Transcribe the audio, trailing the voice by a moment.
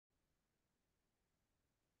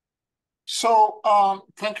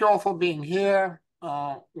Thank you all for being here.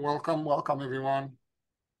 Welcome, everyone.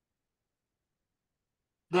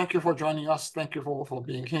 Thank you for joining us. Thank you for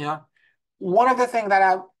being here. One of the things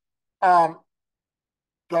that I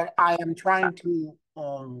am trying to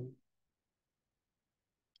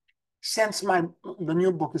since the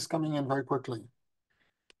new book is coming in very quickly.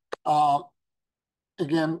 Uh,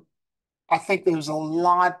 Again, I think there's a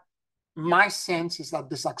lot. My sense is that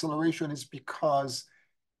this acceleration is because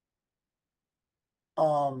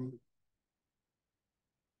the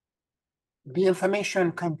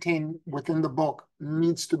information contained within the book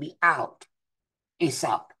needs to be out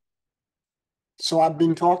ASAP. So I've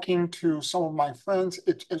been talking to some of my friends.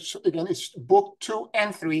 It's book 2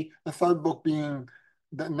 and 3. The third book being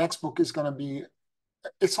the next book is going to be,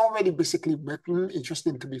 it's already basically written. It just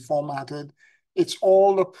needs to be formatted. It's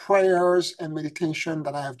all the prayers and meditation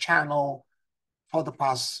that I have channeled for the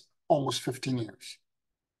past almost 15 years.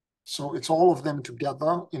 So it's all of them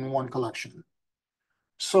together in one collection.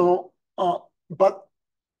 So, but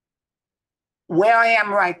where I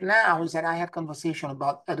am right now is that I had conversation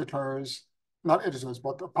about editors, not editors,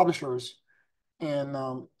 but the publishers and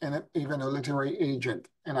even a literary agent.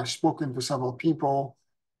 And I've spoken to several people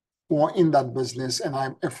who are in that business,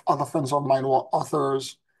 and if other friends of mine were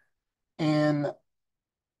authors. And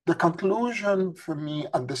the conclusion for me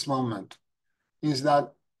at this moment is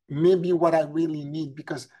that maybe what I really need,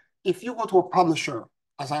 because if you go to a publisher,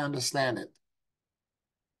 as I understand it,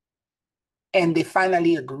 and they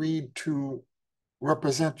finally agreed to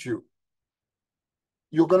represent you,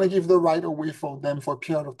 you're going to give the right away for them for a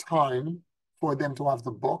period of time for them to have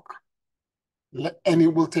the book. And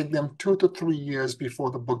it will take them 2 to 3 years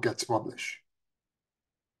before the book gets published.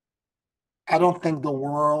 I don't think the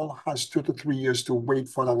world has 2 to 3 years to wait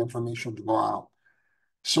for that information to go out.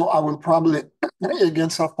 So I will probably,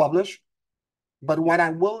 again, self-publish. But what I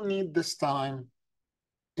will need this time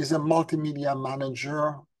is a multimedia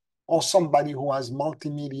manager or somebody who has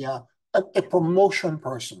multimedia, a promotion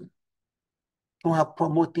person to help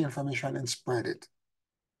promote the information and spread it.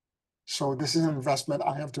 So this is an investment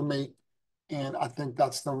I have to make. And I think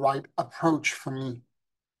that's the right approach for me,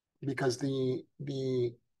 because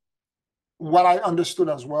what I understood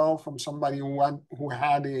as well from somebody who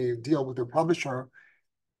had a deal with the publisher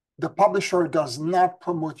does not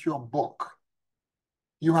promote your book.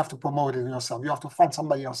 You have to promote it yourself. You have to find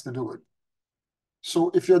somebody else to do it.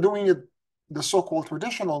 So if you're doing it the so-called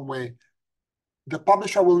traditional way, the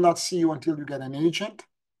publisher will not see you until you get an agent.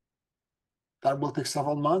 That will take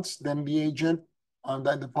several months. Then the agent and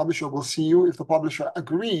then the publisher will see you. If the publisher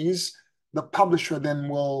agrees, the publisher then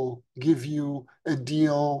will give you a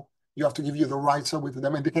deal. You have to give you the rights with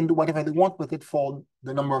them, and they can do whatever they want with it for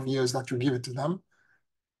the number of years that you give it to them.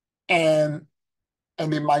 And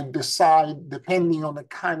they might decide, depending on the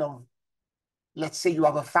kind of, let's say you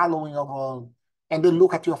have a following and then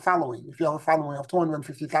look at your following. If you have a following of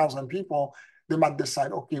 250,000 people, they might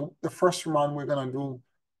decide, okay, the first run we're going to do,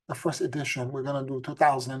 the first edition, we're going to do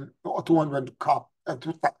 2,000 or 200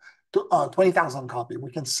 20,000 copy.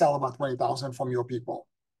 We can sell about 20,000 from your people.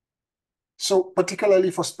 So particularly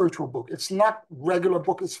for spiritual book, it's not regular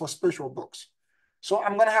book, it's for spiritual books. So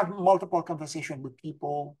I'm going to have multiple conversations with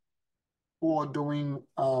people who are doing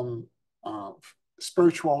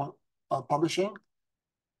spiritual publishing,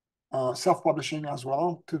 self-publishing as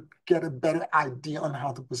well, to get a better idea on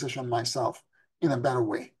how to position myself in a better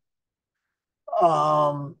way.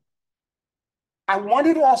 I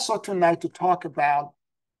wanted also tonight to talk about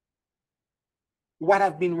what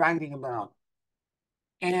I've been writing about.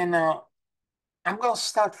 And I'm going to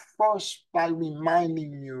start first by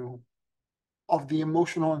reminding you of the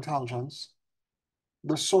emotional intelligence,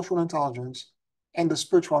 the social intelligence, and the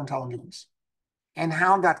spiritual intelligence, and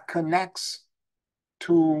how that connects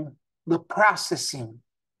to the processing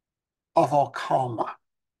of our karma.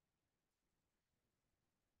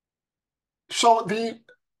 So the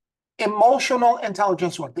emotional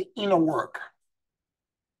intelligence work, the inner work,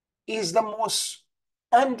 is the most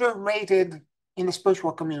underrated in the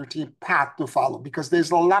spiritual community path to follow, because there's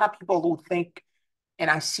a lot of people who think, and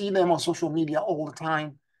I see them on social media all the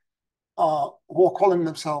time, who are calling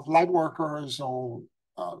themselves light workers or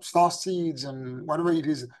star seeds and whatever it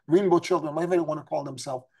is, rainbow children, whatever they want to call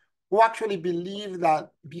themselves, who actually believe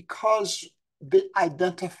that because they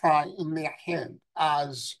identify in their head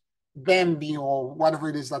as them being, or whatever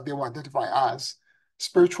it is that they will identify as,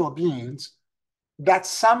 spiritual beings, that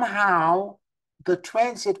somehow the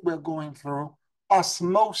transit we're going through,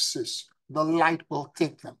 osmosis, the light will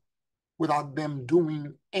take them without them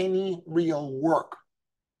doing any real work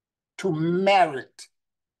to merit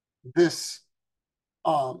this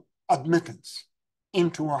admittance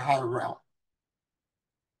into a higher realm.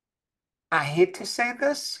 I hate to say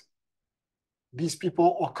this, these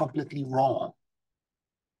people are completely wrong.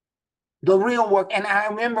 The real work, and I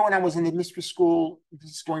remember when I was in the mystery school,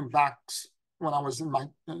 this is going back when I was in my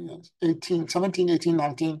 17, 18,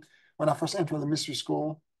 19, when I first entered the mystery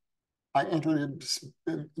school. I entered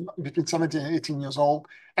it between 17 and 18 years old.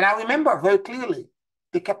 And I remember very clearly,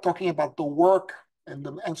 they kept talking about the work and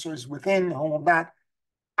the answers within and all of that.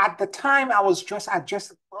 At the time, I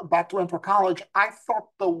just about to enter college. I thought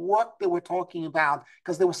the work they were talking about,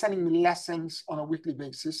 because they were sending me lessons on a weekly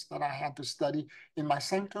basis that I had to study in my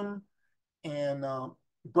sanctum, and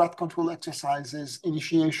breath control exercises,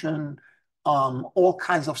 initiation, all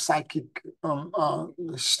kinds of psychic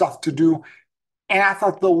stuff to do. And I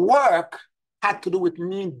thought the work had to do with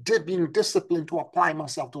me being disciplined to apply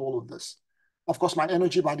myself to all of this. Of course, my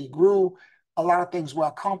energy body grew. A lot of things were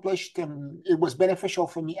accomplished, and it was beneficial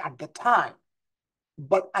for me at the time.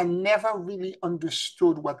 But I never really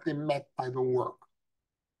understood what they meant by the work.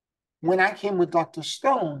 When I came with Dr.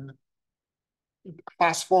 Stone,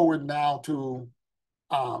 fast forward now to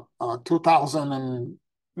 2000 and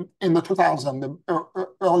in the 2000, the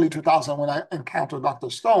early 2000, when I encountered Dr.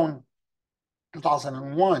 Stone,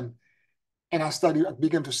 2001, and I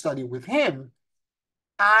began to study with him,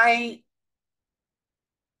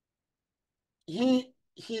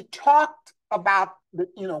 he talked about the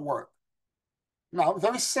inner work. Now,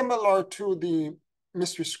 very similar to the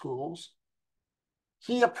mystery schools,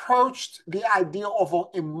 he approached the idea of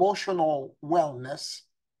emotional wellness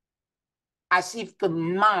as if the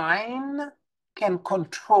mind can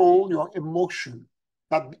control your emotion,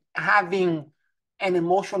 that having an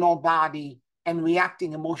emotional body and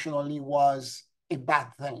reacting emotionally was a bad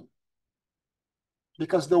thing.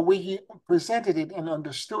 Because the way he presented it and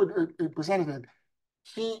understood it, presented it,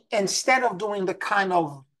 he, instead of doing the kind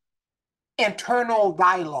of internal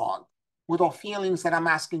dialogue with our feelings that I'm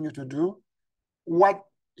asking you to do, what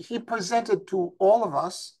he presented to all of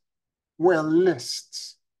us were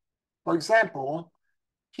lists. For example,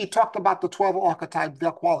 he talked about the 12 archetypes,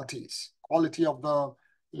 their qualities, quality of the,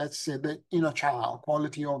 let's say, the inner child,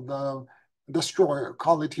 quality of the destroyer,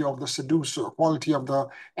 quality of the seducer, quality of the,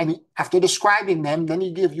 and after describing them, then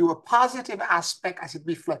he gives you a positive aspect as it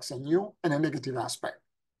reflects in you and a negative aspect.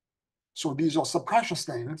 So these are subconscious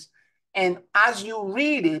things. And as you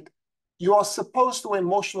read it, you are supposed to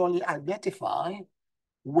emotionally identify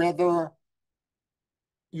whether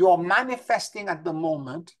you're manifesting at the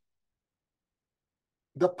moment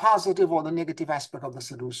the positive or the negative aspect of the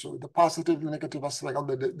seducer, the positive and negative aspect of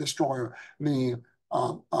the destroyer, the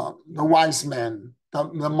wise man,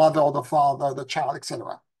 the mother or the father, the child,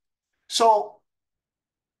 etc. So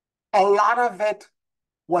a lot of it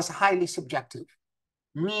was highly subjective,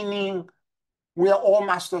 meaning we are all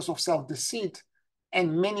masters of self-deceit,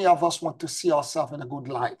 and many of us want to see ourselves in a good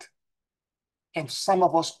light. And some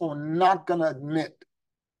of us are not going to admit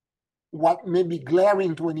what may be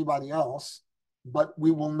glaring to anybody else, but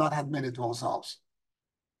we will not admit it to ourselves.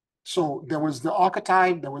 So there was the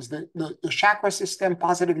archetype, there was the chakra system,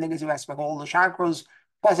 positive, negative aspect, all the chakras,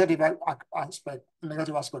 positive aspect,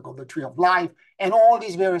 negative aspect of the tree of life, and all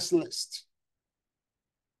these various lists.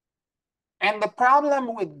 And the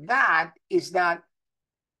problem with that is that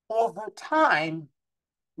over time,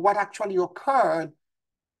 what actually occurred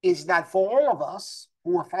is that for all of us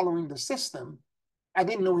who were following the system, I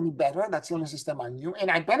didn't know any better. That's the only system I knew. And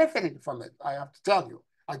I benefited from it, I have to tell you.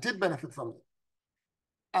 I did benefit from it.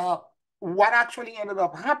 What actually ended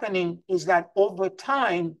up happening is that over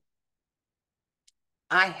time,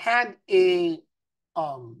 I had a,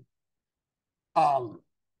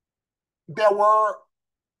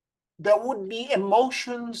 there would be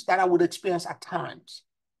emotions that I would experience at times,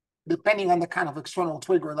 depending on the kind of external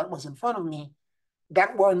trigger that was in front of me,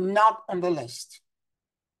 that were not on the list.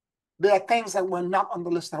 There are things that were not on the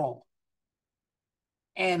list at all.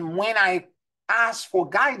 And when I asked for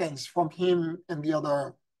guidance from him and the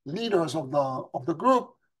other leaders of the group,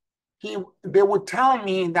 they would tell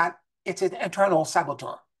me that it's an internal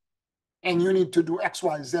saboteur, and you need to do X,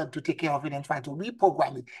 Y, Z to take care of it and try to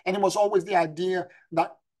reprogram it. And it was always the idea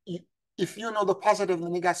that if you know the positive and the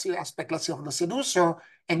negative aspect, let's say, of the seducer,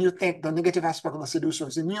 and you think the negative aspect of the seducer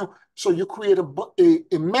is in you, so you create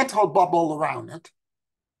a mental bubble around it,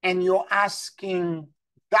 and you're asking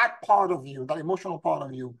that part of you, that emotional part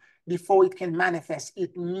of you, before it can manifest,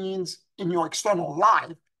 it needs in your external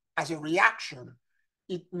life as a reaction,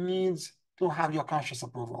 it needs to have your conscious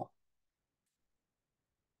approval.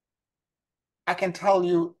 I can tell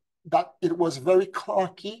you that it was very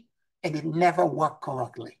clunky and it never worked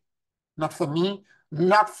correctly. Not for me,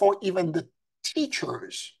 not for even the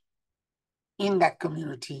teachers in that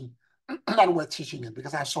community. that were teaching it,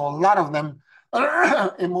 because I saw a lot of them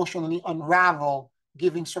emotionally unravel,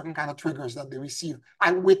 giving certain kind of triggers that they receive.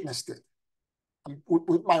 I witnessed it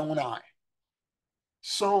with my own eye.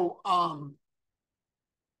 So I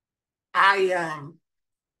and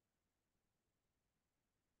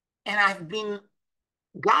I've been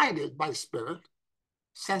guided by spirit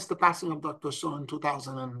since the passing of Dr. So in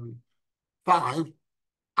 2005.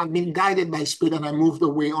 I've been guided by spirit, and I moved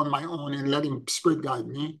away on my own and letting spirit guide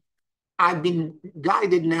me. I've been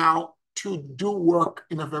guided now to do work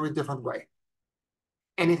in a very different way.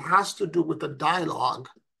 And it has to do with the dialogue,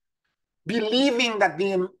 believing that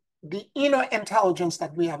the inner intelligence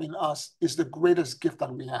that we have in us is the greatest gift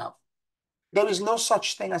that we have. There is no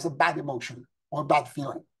such thing as a bad emotion or a bad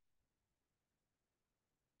feeling.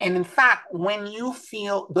 And in fact, when you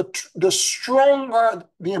feel the stronger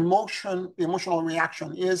the emotional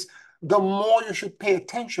reaction is, the more you should pay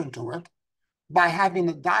attention to it by having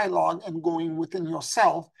a dialogue and going within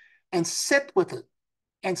yourself and sit with it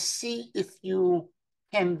and see if you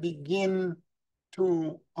can begin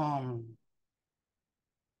to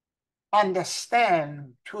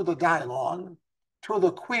understand through the dialogue, through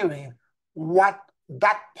the query, what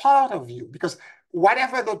that part of you, because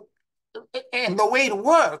whatever and the way it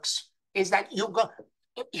works is that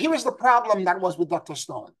here is the problem that was with Dr.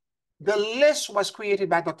 Stone. The list was created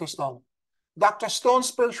by Dr. Stone. Dr. Stone's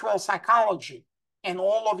spiritual psychology and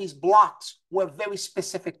all of his blocks were very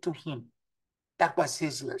specific to him. That was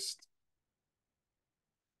his list.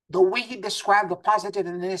 The way he described the positive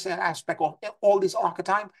and negative aspect of all these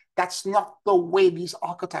archetypes, that's not the way these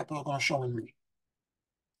archetypes are going to show in me,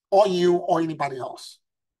 or you, or anybody else.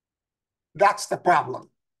 That's the problem.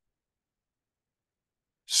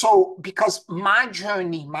 So, because my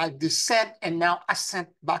journey, my descent and now ascent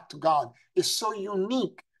back to God is so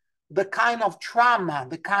unique, the kind of trauma,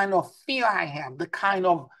 the kind of fear I have, the kind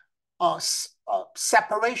of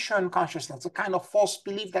separation consciousness, the kind of false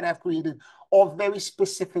belief that I've created are very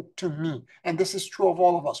specific to me. And this is true of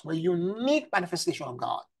all of us. We're unique manifestation of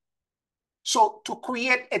God. So to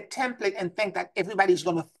create a template and think that everybody's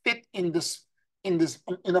going to fit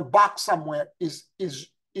in a box somewhere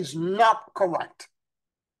is not correct.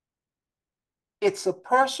 It's a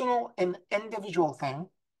personal and individual thing.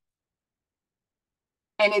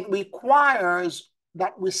 And it requires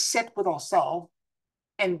that we sit with ourselves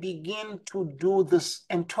and begin to do this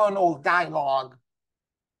internal dialogue.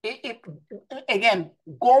 Again,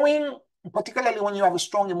 going, particularly when you have a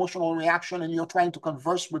strong emotional reaction and you're trying to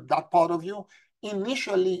converse with that part of you,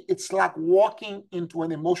 initially it's like walking into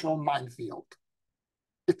an emotional minefield.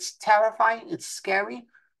 It's terrifying, it's scary,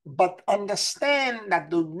 but understand that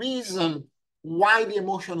the reason why the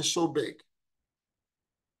emotion is so big,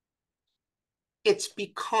 it's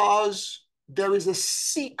because there is a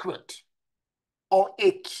secret or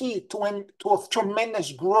a key to a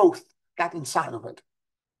tremendous growth that's inside of it.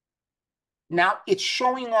 Now it's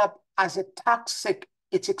showing up as a toxic,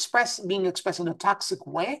 it's being expressed in a toxic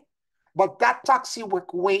way, but that toxic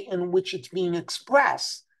way in which it's being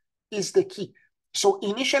expressed is the key. So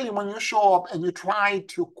initially when you show up and you try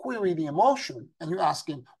to query the emotion and you're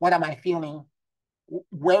asking, what am I feeling?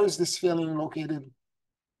 Where is this feeling located?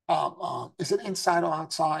 Is it inside or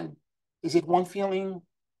outside? Is it one feeling?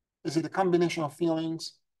 Is it a combination of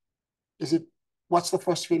feelings? What's the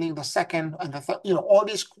first feeling, the second, and the third? All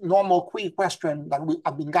these normal quick questions that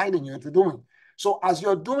I've been guiding you into doing. So as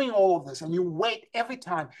you're doing all of this and you wait every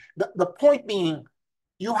time, the point being,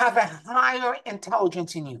 you have a higher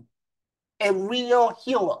intelligence in you, a real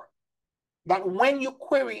healer, that when you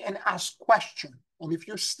query and ask questions, and if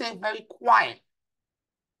you stay very quiet,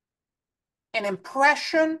 an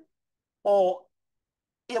impression or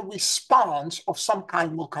a response of some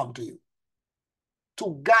kind will come to you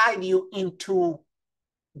to guide you into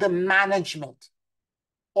the management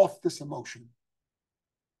of this emotion.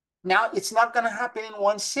 Now, it's not going to happen in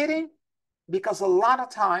one sitting, because a lot of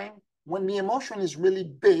time when the emotion is really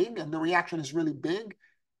big and the reaction is really big,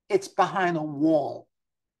 it's behind a wall.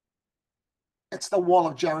 It's the wall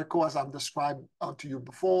of Jericho, as I've described to you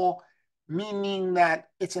before, meaning that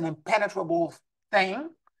it's an impenetrable thing.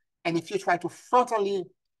 And if you try to frontally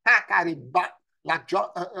hack at it, but like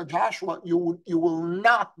Joshua, you will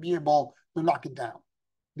not be able to knock it down.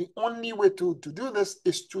 The only way to do this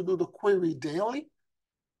is to do the query daily.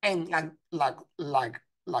 And like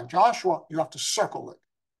Joshua, you have to circle it.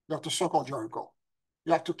 You have to circle Jericho.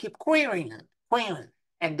 You have to keep querying it.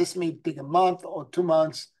 And this may take a month or 2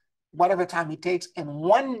 months, whatever time it takes. And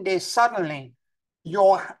one day, suddenly,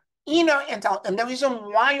 your inner intelligence, and the reason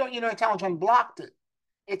why your inner intelligence blocked it,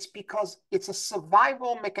 it's because it's a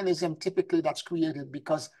survival mechanism typically that's created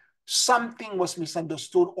because something was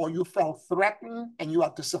misunderstood, or you felt threatened and you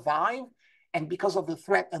had to survive. And because of the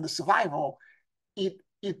threat and the survival,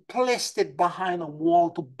 it placed it behind a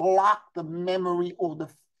wall to block the memory or the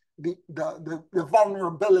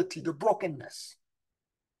vulnerability, the brokenness.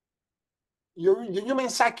 Your human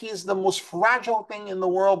psyche is the most fragile thing in the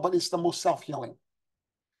world, but it's the most self-healing.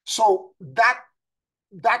 So that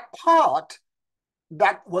part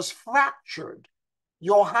that was fractured,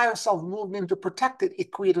 your higher self moved in to protect it.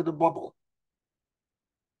 It created a bubble.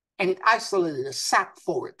 And it isolated it, sat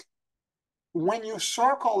for it. When you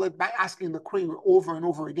circle it by asking the query over and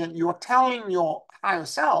over again, you're telling your higher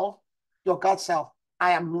self, your God self,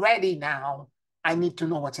 I am ready now. I need to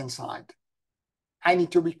know what's inside. I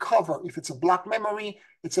need to recover. If it's a block memory,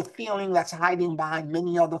 it's a feeling that's hiding behind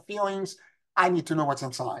many other feelings. I need to know what's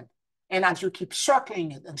inside. And as you keep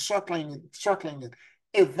circling it and circling it, circling it,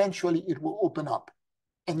 eventually it will open up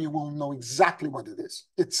and you will know exactly what it is.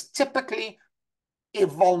 It's typically a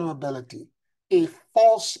vulnerability, a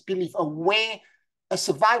false belief, a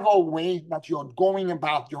survival way that you're going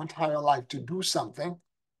about your entire life to do something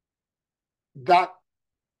that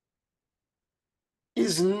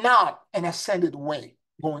is not an ascended way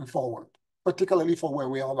going forward, particularly for where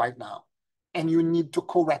we are right now. And you need to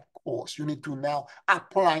correct course. You need to now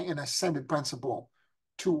apply an ascended principle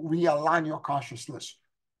to realign your consciousness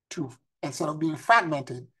to, instead of being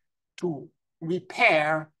fragmented, to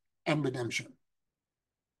repair and redemption.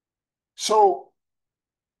 So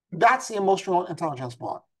that's the emotional intelligence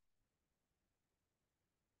part.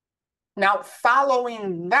 Now,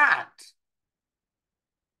 following that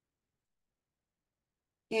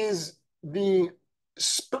is the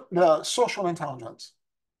social intelligence.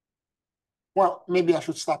 Well, maybe I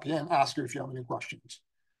should stop here and ask you if you have any questions.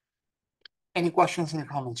 Any questions, any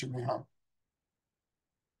comments you may have?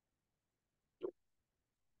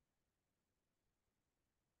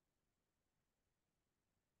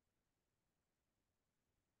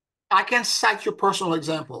 I can cite you personal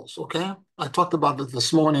examples, okay? I talked about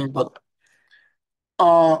this morning, but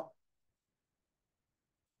uh,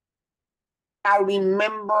 I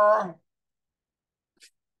remember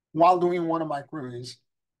while doing one of my queries,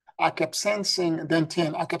 I kept sensing, then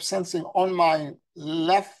 10, I kept sensing on my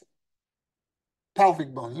left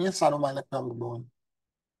pelvic bone, inside of my left pelvic bone,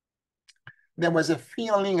 there was a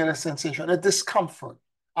feeling and a sensation, a discomfort.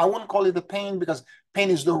 I wouldn't call it a pain because pain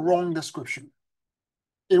is the wrong description.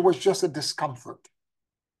 It was just a discomfort.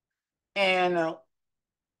 And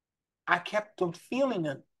I kept on feeling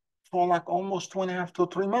it for like almost 2.5 to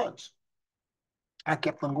 3 months. I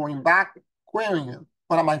kept on going back, querying it.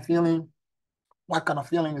 What am I feeling? What kind of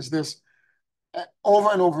feeling is this?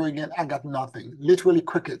 Over and over again, I got nothing, literally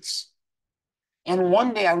crickets. And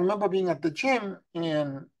one day I remember being at the gym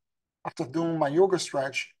and after doing my yoga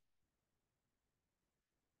stretch,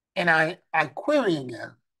 and I query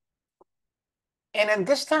again. And then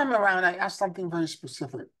this time around, I asked something very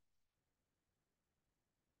specific.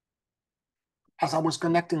 As I was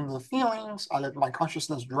connecting the feelings, I let my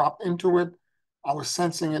consciousness drop into it. I was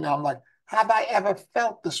sensing it, and I'm like, have I ever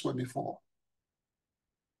felt this way before?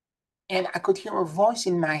 And I could hear a voice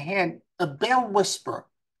in my head, a bare whisper,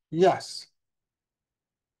 yes,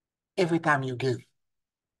 every time you give.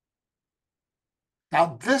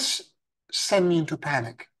 Now, this sent me into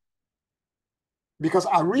panic because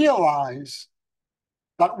I realized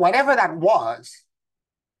that whatever that was,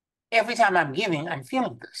 every time I'm giving, I'm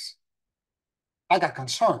feeling this. I got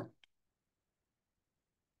concerned.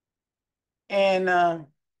 And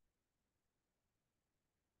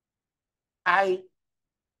I,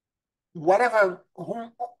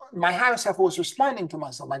 my higher self was responding to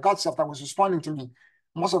myself, my God self that was responding to me,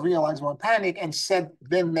 must have realized my panic and said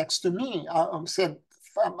then next to me, said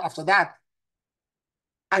after that,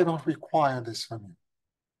 I don't require this from you.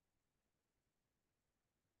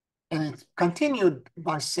 And it continued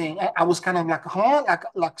by saying, I was kind of like, huh?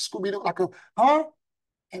 Like Scooby-Doo, like a, huh?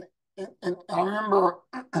 And, and I remember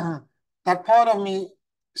that part of me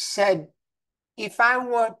said, if I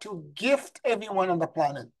were to gift everyone on the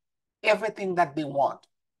planet everything that they want,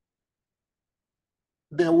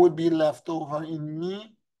 there would be left over in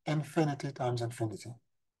me infinity times infinity.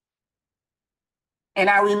 And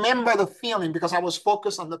I remember the feeling because I was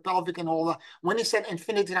focused on the pelvic and all that. When he said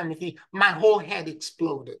infinity times infinity, my whole head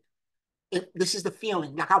exploded. This is the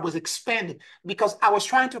feeling, like I was expanded because I was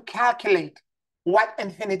trying to calculate what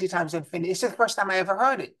infinity times infinity. It's the first time I ever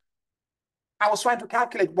heard it. I was trying to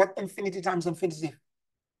calculate what infinity times infinity.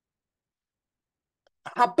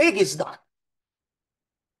 How big is that?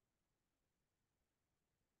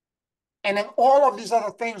 And then all of these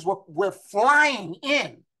other things were flying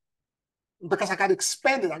in because I got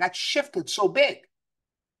expanded, I got shifted so big.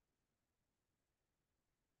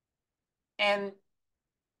 And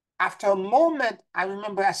after a moment, I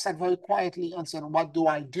remember I sat very quietly and said, what do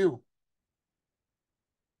I do?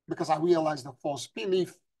 Because I realized the false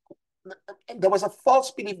belief. There was a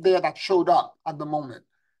false belief there that showed up at the moment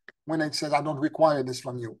when it says, I don't require this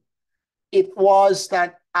from you. It was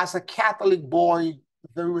that as a Catholic boy,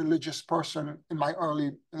 very religious person in my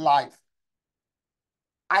early life,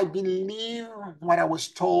 I believe what I was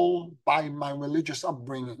told by my religious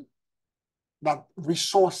upbringing, that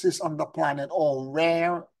resources on the planet are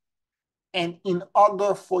rare. And in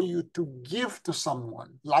order for you to give to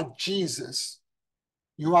someone like Jesus,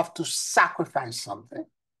 you have to sacrifice something.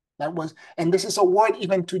 And this is a word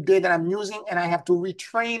even today that I'm using, and I have to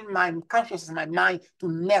retrain my consciousness, my mind to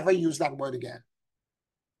never use that word again.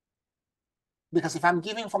 Because if I'm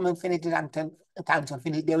giving from infinity times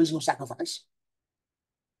infinity, there is no sacrifice.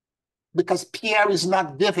 Because Pierre is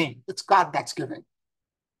not giving, it's God that's giving.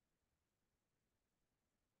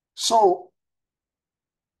 So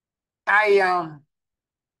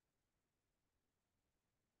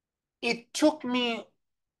it took me,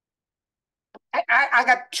 I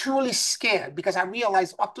got truly scared because I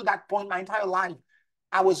realized up to that point, my entire life,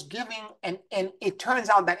 I was giving, and it turns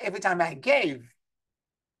out that every time I gave,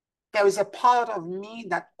 there is a part of me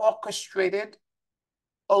that orchestrated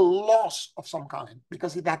a loss of some kind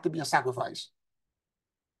because it had to be a sacrifice.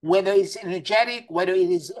 Whether it's energetic, whether it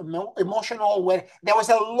is emotional, where there was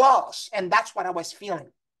a loss, and that's what I was feeling.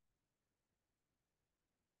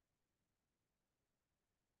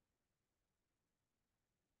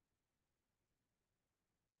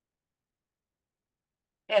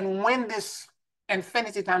 And when this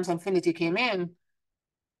infinity times infinity came in,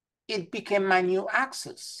 it became my new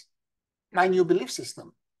axis, my new belief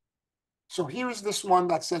system. So here is this one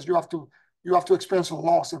that says you have to experience a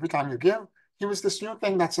loss every time you give. Here is this new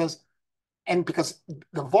thing that says, and because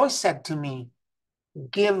the voice said to me,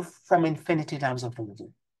 give from infinity times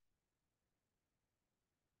infinity.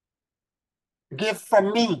 Give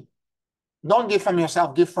from me. Don't give from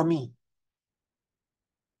yourself, give from me.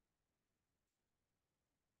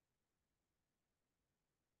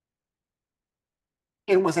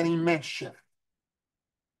 It was an immense shift.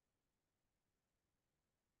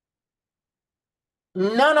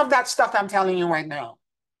 None of that stuff I'm telling you right now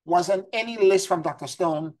was on any list from Dr.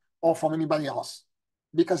 Stone or from anybody else,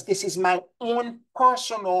 because this is my own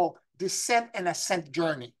personal descent and ascent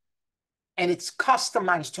journey, and it's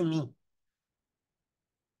customized to me.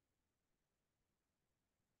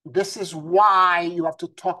 This is why you have to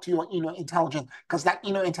talk to your inner intelligence, because that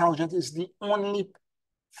inner intelligence is the only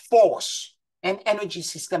force and energy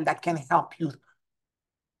system that can help you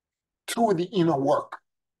through the inner work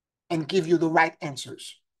and give you the right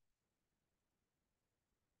answers.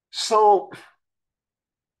 So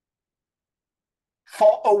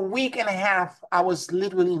for a week and a half, I was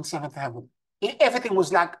literally in seventh heaven. Everything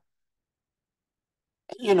was like,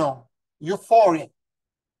 euphoria,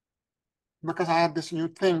 because I had this new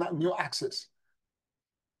thing, that new access.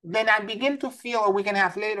 Then I began to feel a week and a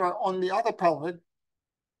half later on the other pelvic,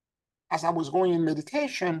 as I was going in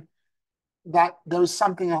meditation, that there was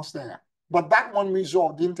something else there. But that one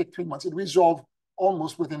resolved, didn't take 3 months. It resolved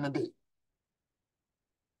almost within a day.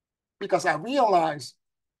 Because I realized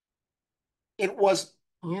it was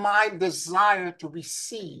my desire to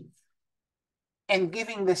receive, and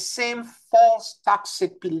giving the same false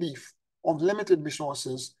toxic belief of limited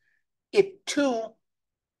resources, it too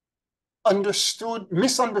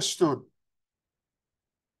misunderstood.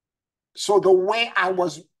 So the way I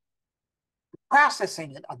was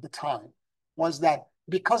processing it at the time was that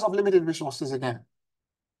because of limited resources, again,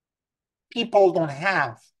 people don't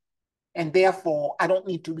have, and therefore I don't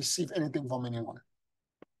need to receive anything from anyone.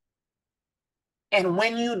 And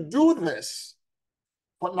when you do this,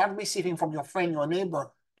 but not receiving from your friend, your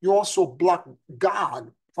neighbor, you also block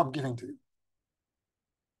God from giving to you.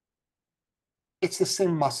 It's the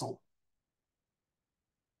same muscle.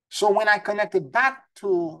 So when I connected back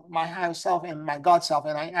to my higher self and my God self,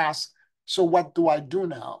 and I asked, so what do I do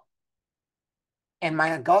now? And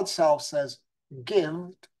my God self says, give,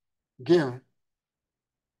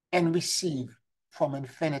 and receive from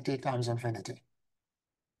infinity times infinity.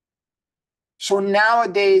 So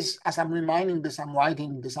nowadays, as I'm reminding this, I'm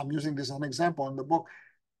writing this, I'm using this as an example in the book,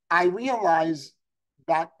 I realize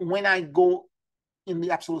that when I go in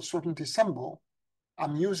the absolute certainty symbol,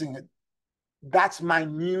 I'm using it. That's my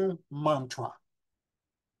new mantra.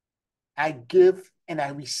 I give and I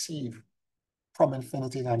receive from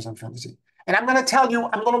infinity times infinity. And I'm going to tell you,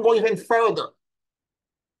 I'm going to go even further.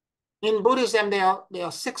 In Buddhism, there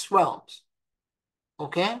are 6 realms.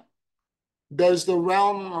 Okay? There's the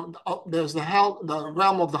realm of, there's the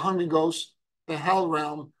realm of the hungry ghost, the hell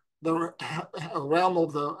realm, the realm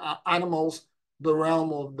of the animals, the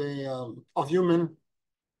realm of human,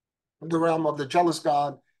 the realm of the jealous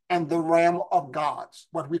God, and the realm of gods,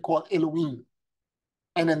 what we call Elohim.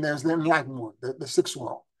 And then there's the enlightened world, the sixth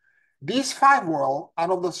world. These five worlds, out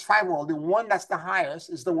of those five worlds, the one that's the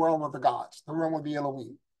highest is the realm of the gods, the realm of the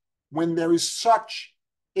Elohim. When there is such,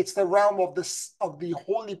 it's the realm of the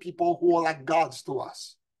holy people who are like gods to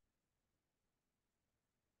us.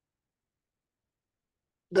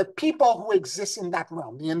 The people who exist in that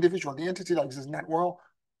realm, the individual, the entity that exists in that world,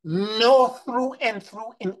 know through and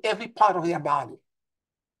through in every part of their body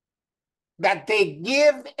that they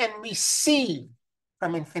give and receive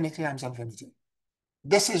from infinity times infinity.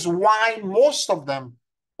 This is why most of them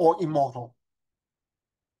are immortal.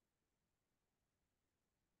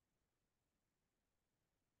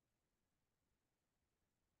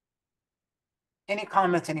 Any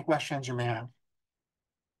comments, any questions you may have?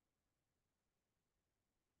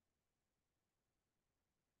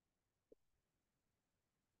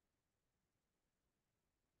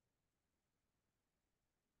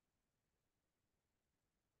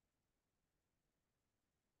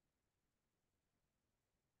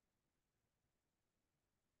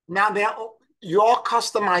 Now, your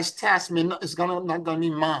customized test is not going to be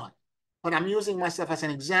mine, but I'm using myself as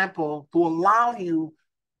an example to allow you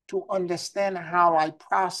to understand how I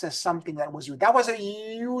process something that was you. That was a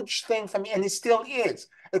huge thing for me, and it still is.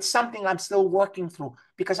 It's something I'm still working through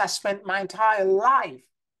because I spent my entire life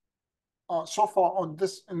so far in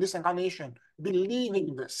this incarnation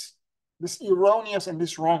believing this erroneous and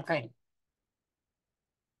this wrong thing.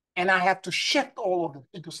 And I have to shift all of it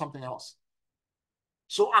into something else.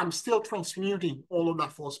 So I'm still transmuting all of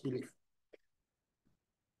that false belief.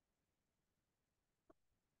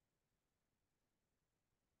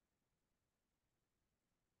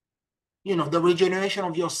 You know, the regeneration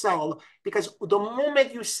of your cell, because the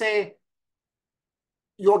moment you say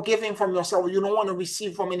you're giving from yourself, you don't want to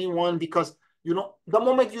receive from anyone because, you know, the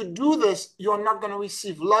moment you do this, you're not going to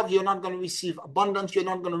receive love, you're not going to receive abundance, you're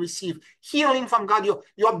not going to receive healing from God.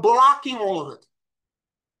 You're blocking all of it.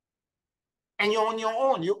 And you're on your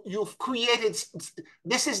own. You've created,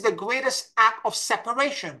 this is the greatest act of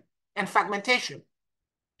separation and fragmentation.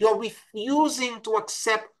 You're refusing to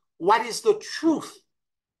accept what is the truth.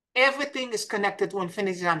 Everything is connected to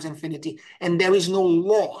infinity times infinity, and there is no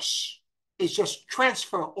loss. It's just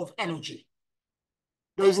transfer of energy.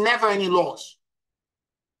 There is never any loss.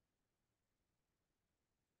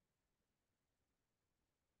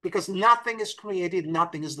 Because nothing is created,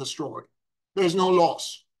 nothing is destroyed. There's no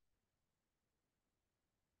loss.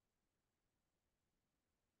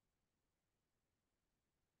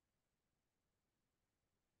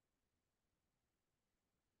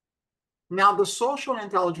 Now, the social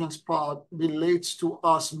intelligence part relates to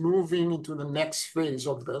us moving into the next phase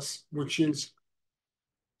of this, which is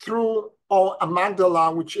through our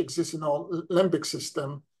amygdala, which exists in our limbic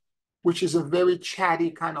system, which is a very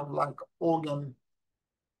chatty kind of like organ,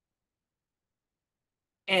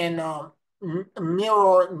 and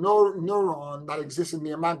neuron that exists in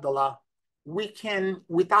the amygdala, we can,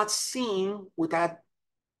 without seeing, without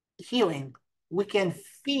hearing, we can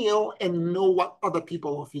feel and know what other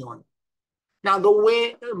people are feeling. Now, the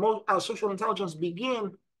way our social intelligence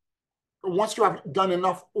begins, once you have done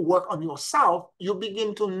enough work on yourself, you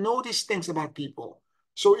begin to notice things about people.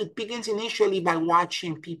 So it begins initially by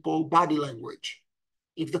watching people body language.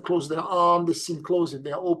 If they close their arm, they seem closed. If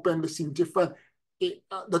they're open, they seem different.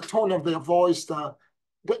 The tone of their voice, there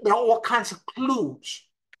are all kinds of clues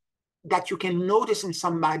that you can notice in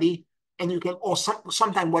somebody, and you can, or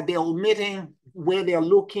sometimes what they're omitting, where they're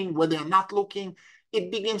looking, where they're not looking. It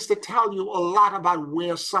begins to tell you a lot about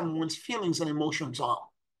where someone's feelings and emotions are.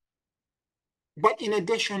 But in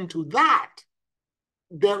addition to that,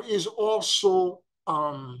 there is also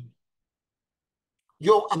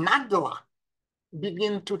your amygdala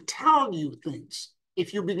begin to tell you things.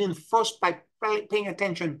 If you begin first by paying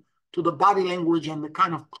attention to the body language and the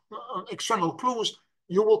kind of external clues,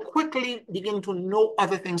 you will quickly begin to know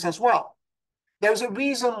other things as well. There's a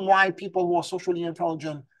reason why people who are socially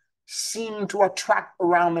intelligent seem to attract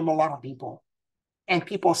around them a lot of people, and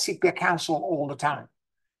people seek their counsel all the time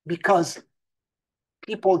because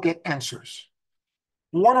people get answers.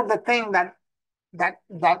 One of the things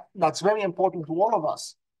that's very important to all of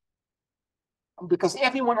us, because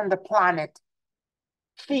everyone on the planet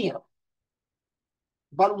hears.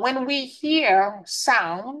 But when we hear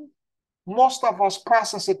sound, most of us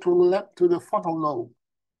process it to the frontal lobe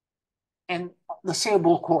and the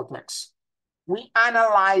cerebral cortex. We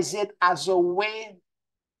analyze it as a way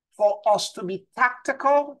for us to be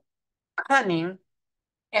tactical, cunning,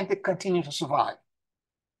 and to continue to survive.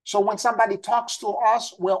 So when somebody talks to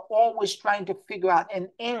us, we're always trying to figure out an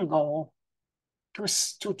angle to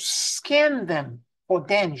scan them for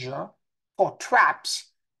danger, for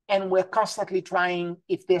traps, and we're constantly trying,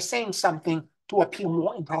 if they're saying something, to appear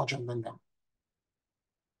more intelligent than them.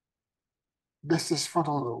 This is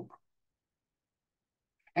frontal lobe.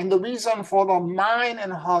 And the reason for the mind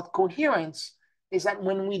and heart coherence is that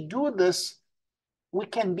when we do this, we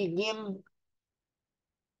can begin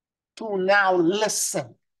to now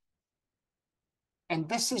listen. And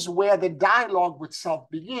this is where the dialogue with self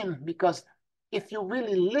begins, because if you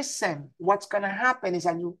really listen, what's going to happen is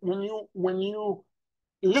that when you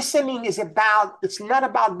listening is about, it's not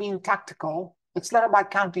about being tactical. It's not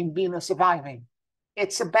about counting, being, or surviving.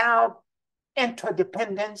 It's about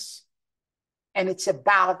interdependence, and it's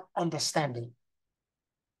about understanding.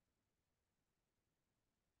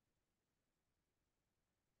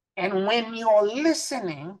 And when you're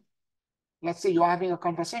listening, let's say you're having a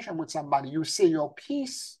conversation with somebody, you say your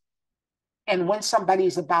piece, and when somebody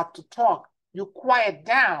is about to talk, you quiet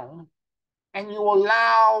down and you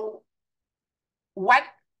allow what,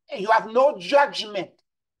 you have no judgment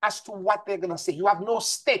as to what they're going to say. You have no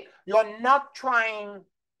stake. You're not trying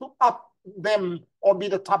to up them or be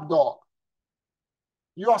the top dog.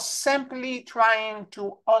 You're simply trying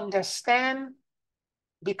to understand,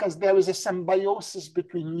 because there is a symbiosis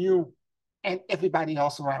between you and everybody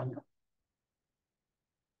else around you.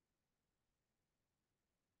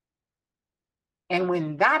 And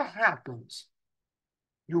when that happens,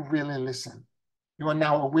 you really listen. You are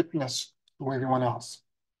now a witness to everyone else,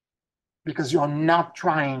 because you're not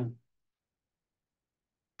trying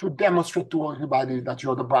to demonstrate to everybody that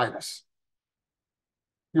you're the brightest.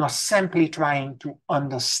 You're simply trying to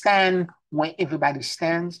understand where everybody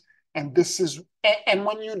stands. And this is, and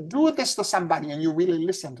when you do this to somebody and you really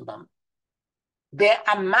listen to them, their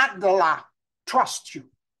amygdala trusts you.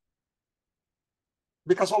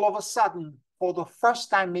 Because all of a sudden, for the first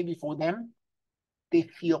time, maybe for them, they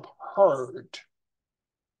feel heard.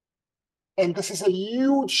 And this is a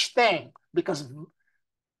huge thing, because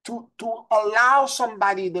to allow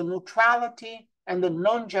somebody the neutrality and the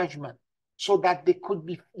non-judgment so that they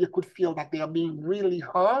could feel that they are being really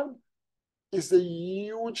heard is a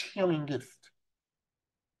huge healing gift.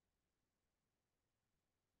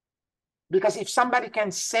 Because if somebody can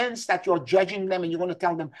sense that you're judging them and you're going to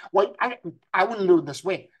tell them, well, I wouldn't do it this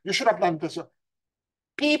way. You should have done this.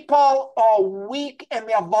 People are weak and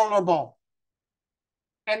they're vulnerable.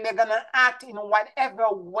 And they're going to act in whatever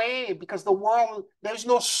way, because the world, there's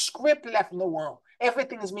no script left in the world.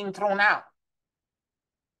 Everything is being thrown out.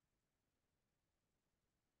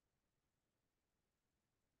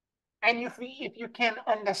 And if you can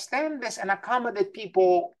understand this and accommodate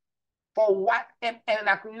people for what, and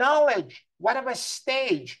acknowledge whatever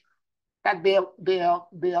stage that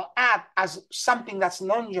they're at as something that's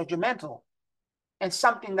non-judgmental and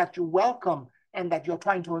something that you welcome and that you're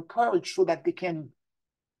trying to encourage so that they can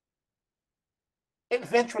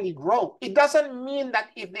eventually grow. It doesn't mean that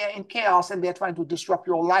if they're in chaos and they're trying to disrupt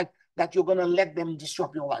your life, that you're going to let them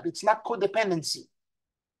disrupt your life. It's not codependency,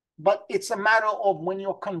 but it's a matter of when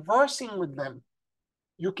you're conversing with them,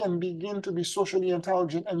 you can begin to be socially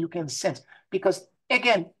intelligent and you can sense. Because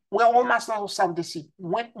again, we're all masters of self-deceit.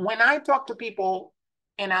 When I talk to people,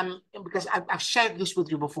 and because I've shared this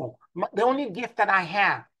with you before, the only gift that I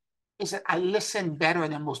have is that I listen better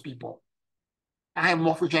than most people. I have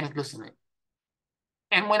morphogenic listening.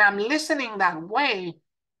 And when I'm listening that way,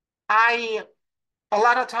 a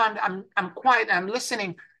lot of times I'm quiet, I'm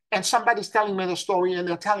listening, and somebody's telling me the story and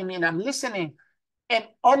they're telling me and I'm listening. And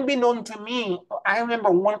unbeknown to me, I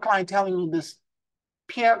remember one client telling me this,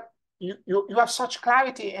 Pierre, you have such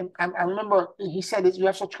clarity. And I remember he said this, you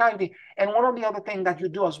have such clarity. And one of the other things that you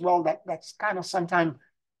do as well, that's kind of sometimes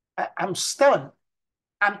I'm stunned.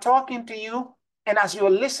 I'm talking to you, and as you're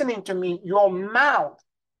listening to me, your mouth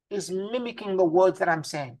is mimicking the words that I'm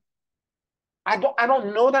saying. I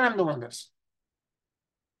don't know that I'm doing this.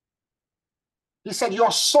 He said,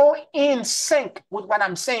 you're so in sync with what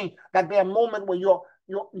I'm saying that there are moments where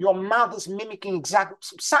your mouth is mimicking exactly,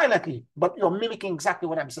 silently, but you're mimicking exactly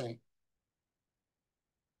what I'm saying.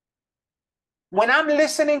 When I'm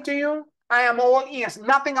listening to you, I am all ears.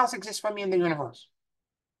 Nothing else exists for me in the universe.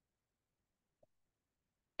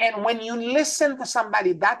 And when you listen to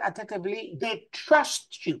somebody that attentively, they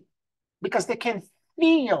trust you because they can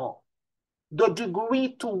feel the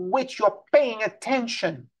degree to which you're paying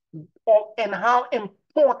attention and how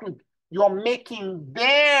important you're making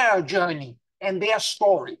their journey and their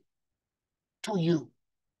story to you.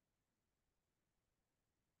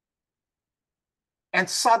 And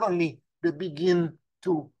suddenly they begin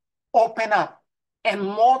to open up And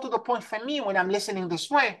more to the point for me, when I'm listening this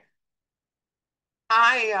way,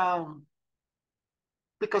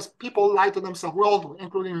 because people lie to themselves, we all do,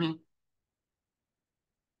 including me.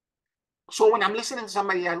 So when I'm listening to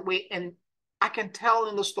somebody that way, and I can tell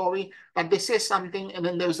in the story that they say something and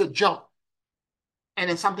then there's a jump, and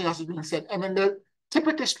then something else is being said. And then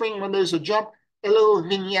typically speaking, when there's a jump, a little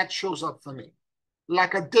vignette shows up for me,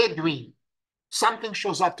 like a daydream. Something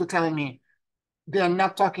shows up to tell me they're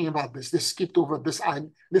not talking about this. They skipped over this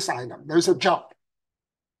item. There's a jump.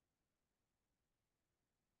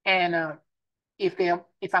 And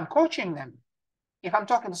if I'm coaching them, if I'm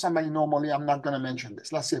talking to somebody normally, I'm not going to mention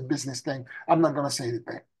this. Let's say a business thing. I'm not going to say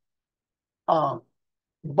anything.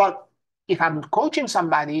 But if I'm coaching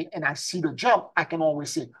somebody and I see the jump, I can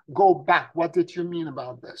always say, go back. What did you mean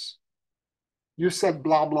about this? You said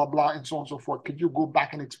blah, blah, blah, and so on and so forth. Could you go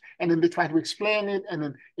back and then they try to explain it. And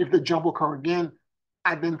then if the jump occur again,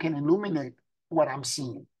 I then can illuminate what I'm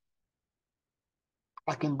seeing.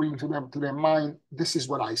 I can bring to their mind, this is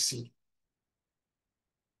what I see.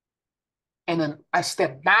 And then I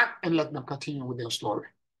step back and let them continue with their story.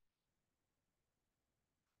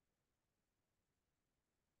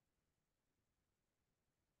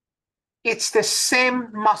 It's the same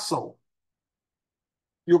muscle.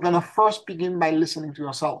 You're going to first begin by listening to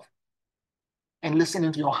yourself and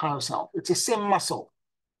listening to your higher self. It's the same muscle.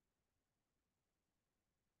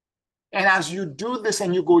 And as you do this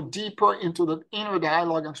and you go deeper into the inner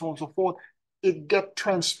dialogue and so on and so forth, it gets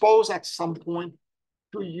transposed at some point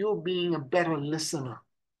to you being a better listener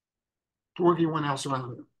to everyone else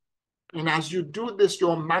around you. And as you do this,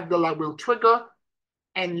 your amygdala will trigger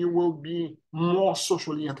and you will be more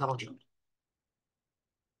socially intelligent.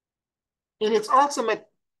 In its ultimate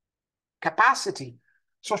capacity,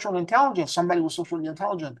 social intelligence, somebody who's socially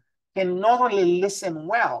intelligent, can not only listen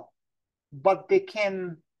well, but they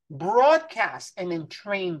can broadcast and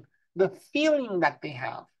entrain the feeling that they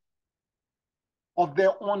have of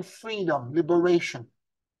their own freedom, liberation,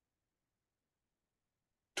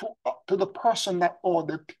 to the person that, or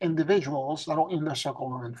the individuals that are in their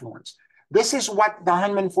circle of influence. This is what the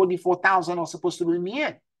 144,000 are supposed to bring me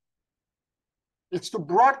in. It's to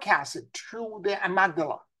broadcast it through the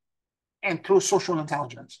amygdala and through social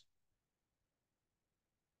intelligence.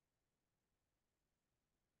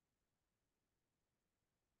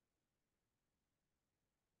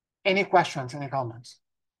 Any questions, any comments?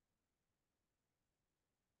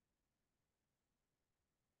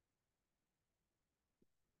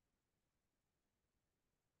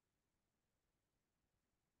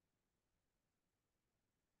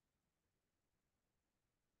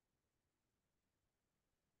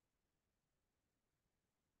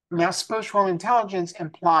 Now, spiritual intelligence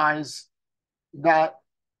implies that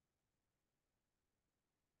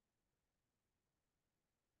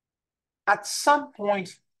at some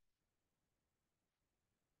point,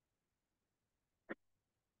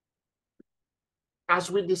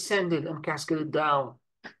 as we descended and cascaded down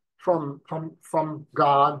from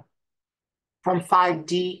God, from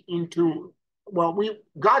 5D into, well,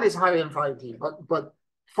 God is higher than 5D, but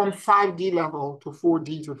from 5D level to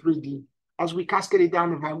 4D to 3D, as we cascaded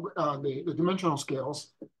down the dimensional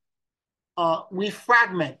scales, we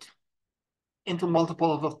fragment into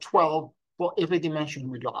multiples of 12 for every dimension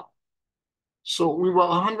we drop. So we were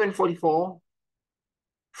 144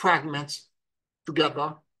 fragments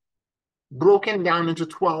together, broken down into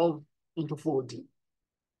 12 into 4D.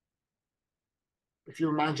 If you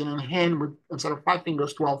imagine a hand with, instead of 5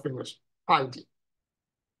 fingers, 12 fingers, 5D.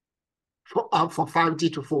 From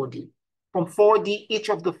 5D to 4D. From 4D, each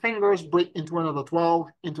of the fingers break into another 12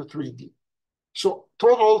 into 3D. So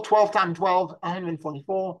total 12 times 12,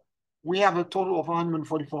 144. We have a total of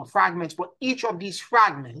 144 fragments, but each of these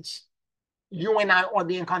fragments, you and I are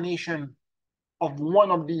the incarnation of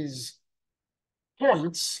one of these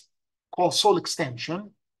points called soul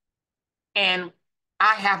extension. And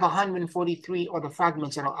I have 143 other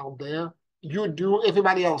fragments that are out there. You do,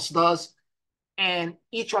 everybody else does. And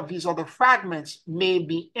each of these other fragments may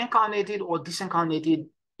be incarnated or disincarnated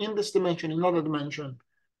in this dimension, in another dimension.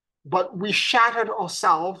 But we shattered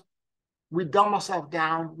ourselves, we dumb ourselves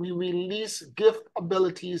down, we release gift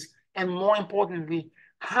abilities, and more importantly,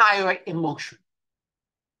 higher emotion.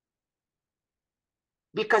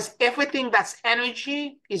 Because everything that's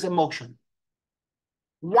energy is emotion.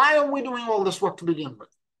 Why are we doing all this work to begin with?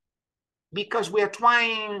 Because we're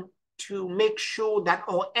trying to make sure that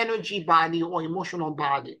our energy body or emotional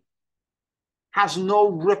body has no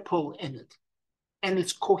ripple in it, and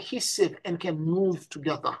it's cohesive and can move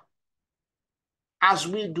together. As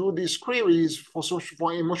we do these queries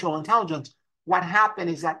for emotional intelligence, what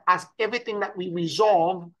happens is that as everything that we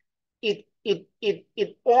resolve, it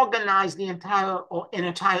it organizes the entire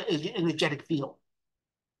energetic field.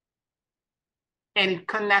 And it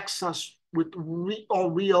connects us with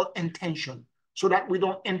real intention so that we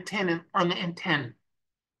don't intend and unintend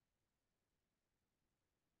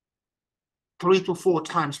 3 to 4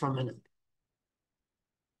 times per minute.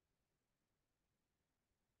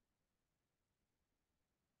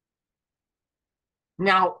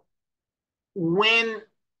 Now,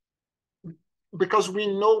 because we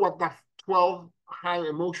know what the 12 higher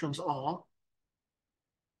emotions are,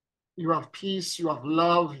 you have peace, you have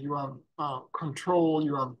love, you have control,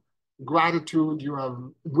 you have gratitude, you have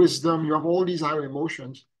wisdom, you have all these higher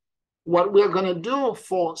emotions. What we're going to do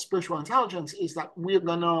for spiritual intelligence is that we're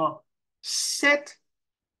going to sit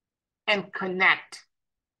and connect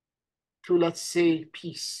to, let's say,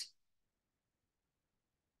 peace.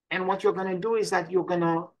 And what you're going to do is that you're going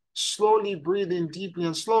to slowly breathe in deeply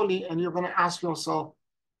and slowly, and you're going to ask yourself,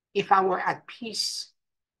 if I were at peace,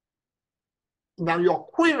 now you're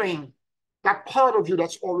querying that part of you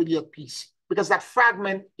that's already at peace, because that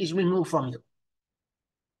fragment is removed from you.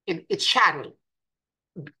 It's shattered.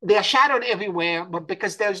 They're shattered everywhere, but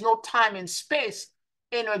because there's no time and space,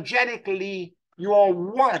 energetically, you are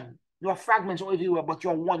one. Your fragments are everywhere, but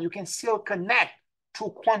you're one. You can still connect to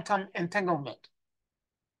quantum entanglement.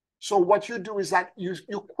 So what you do is that you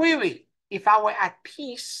query, if I were at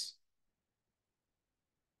peace,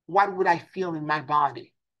 what would I feel in my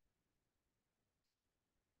body?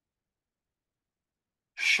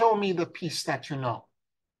 Show me the peace that you know.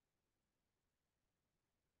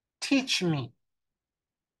 Teach me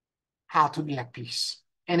how to be at peace.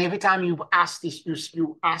 And every time you ask this,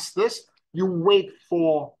 you wait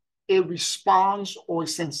for a response or a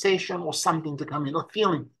sensation or something to come in, a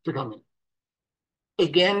feeling to come in.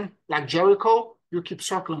 Again, like Jericho, you keep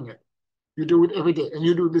circling it. You do it every day. And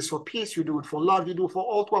you do this for peace, you do it for love, you do it for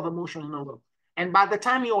all 12 emotions in the world. And by the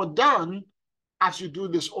time you're done, as you do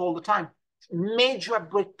this all the time, major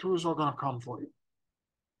breakthroughs are going to come for you.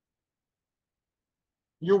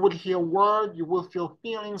 You would hear words, you will feel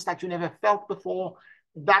feelings that you never felt before.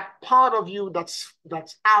 That part of you that's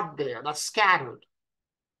out there, that's scattered,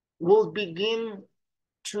 will begin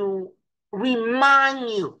to remind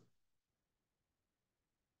you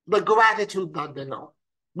the gratitude that they know,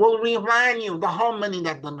 will remind you the harmony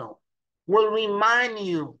that they know, will remind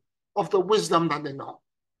you of the wisdom that they know,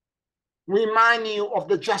 remind you of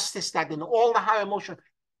the justice that they know, all the high emotion,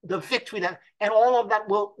 the victory that, and all of that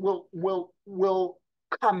will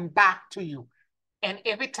come back to you. And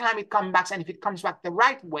every time it comes back, and if it comes back the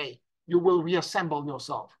right way, you will reassemble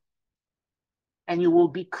yourself. And you will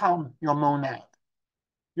become your monad,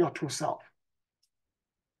 your true self.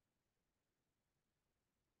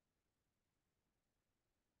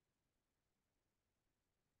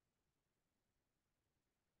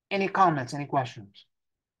 Any comments, any questions?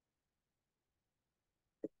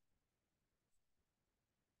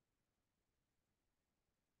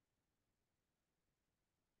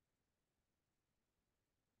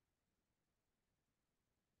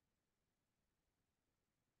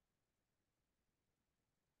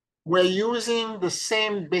 We're using the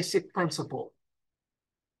same basic principle.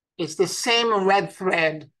 It's the same red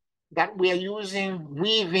thread that we are using,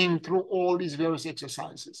 weaving through all these various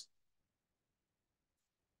exercises.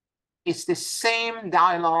 It's the same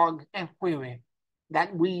dialogue and query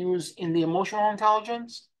that we use in the emotional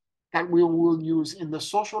intelligence, that we will use in the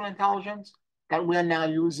social intelligence, that we're now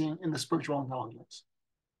using in the spiritual intelligence.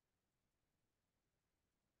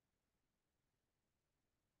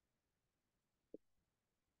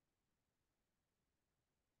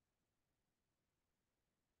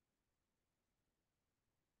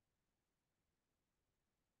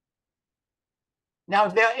 Now,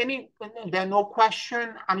 if there are no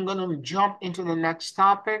question, I'm going to jump into the next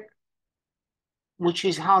topic, which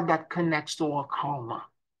is how that connects to our karma.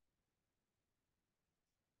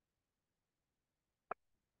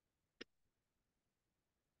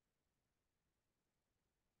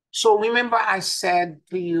 So remember I said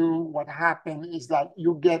to you what happened is that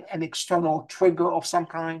you get an external trigger of some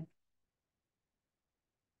kind,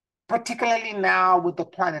 particularly now with the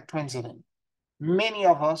planet transiting. Many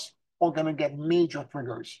of us are going to get major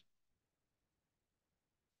triggers.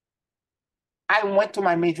 I went to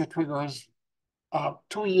my major triggers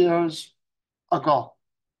 2 years ago.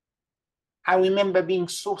 I remember being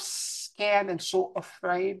so scared and so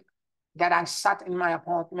afraid that I sat in my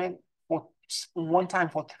apartment for one time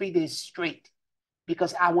for 3 days straight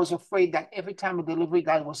because I was afraid that every time a delivery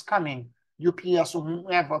guy was coming, UPS or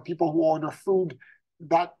whoever, people who order food,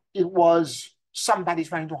 that it was somebody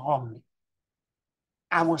trying to harm me.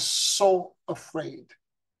 I was so afraid.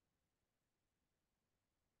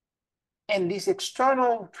 And this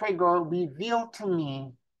external trigger revealed to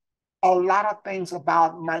me a lot of things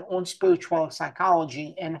about my own spiritual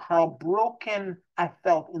psychology and how broken I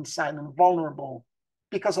felt inside and vulnerable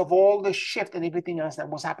because of all the shift and everything else that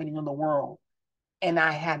was happening in the world. And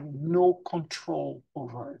I had no control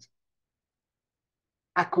over it.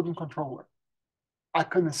 I couldn't control it. I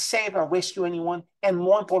couldn't save or rescue anyone. And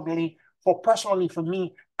more importantly, personally for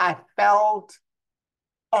me, I felt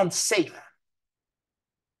unsafe.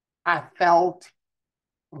 I felt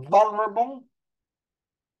vulnerable,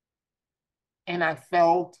 and I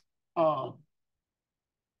felt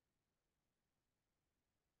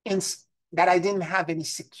in, that I didn't have any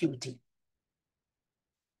security.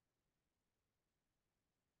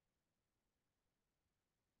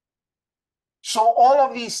 So all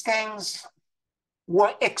of these things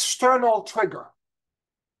were external trigger.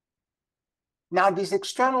 Now, this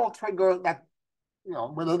external trigger that,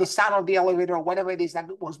 whether the sound of the elevator or whatever it is that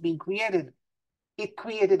was being created, it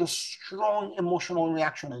created a strong emotional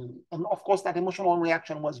reaction in me. And of course, that emotional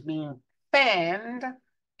reaction was being fanned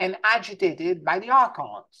and agitated by the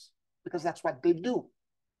archons, because that's what they do.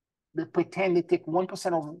 They pretend they take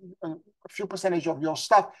 1% of a few percentage of your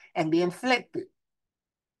stuff and they inflict it.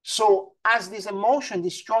 So as this emotion,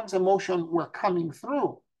 these strong emotions were coming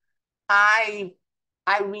through, I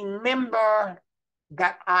remember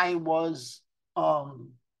that I was,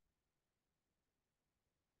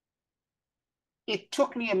 it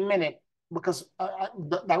took me a minute because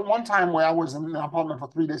that one time where I was in an apartment for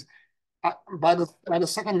 3 days, by the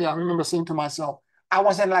second day, I remember saying to myself, I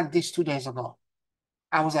wasn't like this 2 days ago.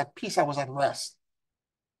 I was at peace. I was at rest.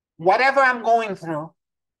 Whatever I'm going through,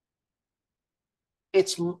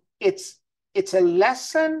 it's a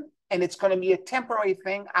lesson, and it's going to be a temporary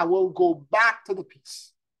thing. I will go back to the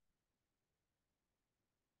peace.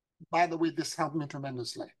 By the way, this helped me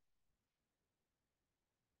tremendously.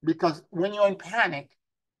 Because when you're in panic,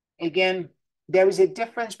 again, there is a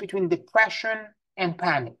difference between depression and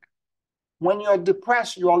panic. When you're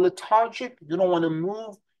depressed, you are lethargic, you don't want to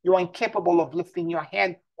move, you're incapable of lifting your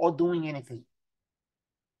head or doing anything.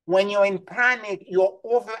 When you're in panic, you're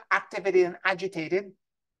overactivated and agitated,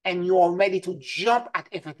 and you're ready to jump at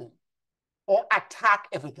everything or attack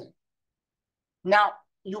everything. Now,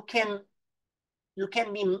 you can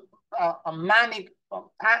be a manic,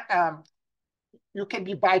 you can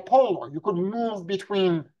be bipolar. You could move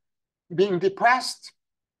between being depressed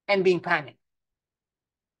and being panicked.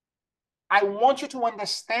 I want you to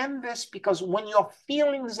understand this, because when you're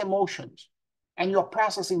feeling these emotions and you're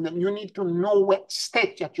processing them, you need to know what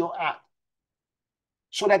state that you're at,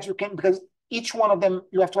 so that you can, because each one of them,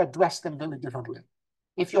 you have to address them very differently.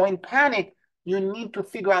 If you're in panic, you need to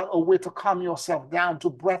figure out a way to calm yourself down, to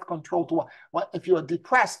breath control, to what if you're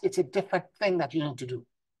depressed, it's a different thing that you need to do.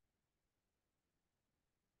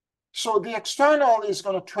 So the external is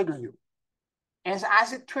going to trigger you. And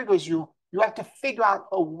as it triggers you, you have to figure out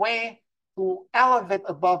a way to elevate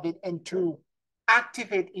above it and to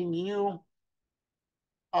activate in you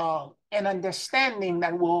an understanding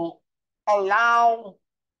that will allow,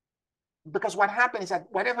 because what happens is that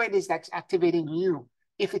whatever it is that's activating you,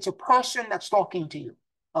 if it's a person that's talking to you,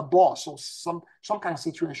 a boss or some kind of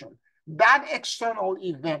situation, that external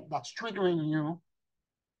event that's triggering you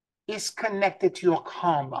is connected to your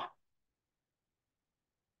karma.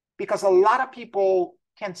 Because a lot of people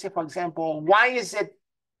can say, for example, why is it,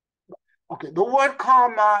 okay, the word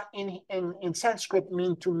karma in Sanskrit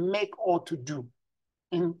means to make or to do.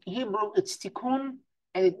 In Hebrew, it's tikkun,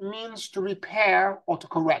 and it means to repair or to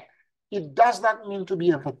correct. It does not mean to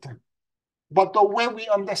be a victim. But the way we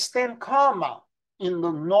understand karma in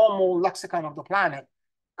the normal lexicon of the planet,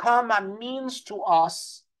 karma means to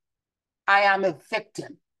us, I am a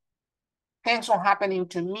victim. Things are happening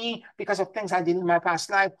to me because of things I did in my past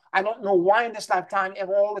life. I don't know why in this lifetime,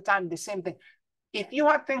 all the time, the same thing. If you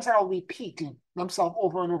have things that are repeating themselves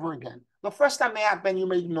over and over again, the first time they happen, you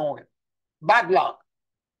may ignore it. Bad luck.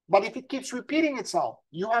 But if it keeps repeating itself,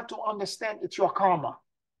 you have to understand it's your karma.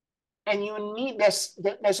 And you need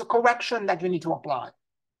there's a correction that you need to apply.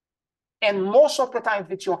 And most of the time,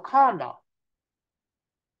 if it's your karma,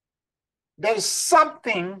 there's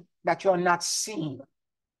something that you're not seeing.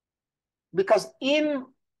 Because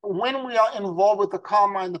when we are involved with the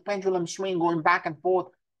karma and the pendulum swing going back and forth,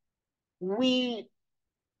 we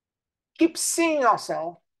keep seeing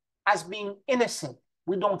ourselves as being innocent.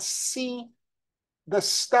 We don't see the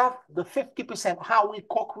stuff, the 50%, how we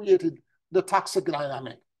co-created the toxic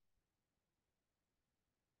dynamic.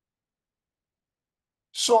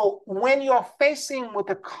 So when you're facing with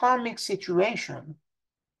a karmic situation,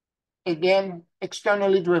 again,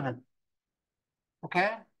 externally driven,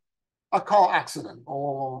 okay? A car accident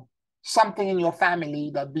or something in your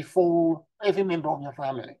family that before every member of your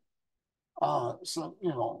family. So,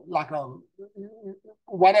 like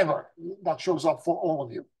whatever that shows up for all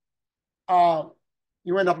of you.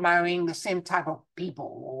 You end up marrying the same type of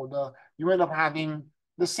people, or you end up having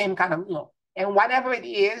the same kind of, and whatever it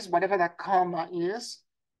is, whatever that karma is,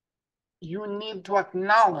 you need to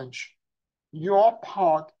acknowledge your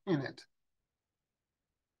part in it.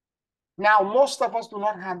 Now, most of us do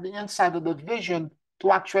not have the insight or the vision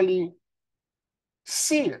to actually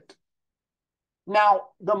see it. Now,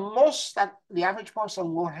 the most that the average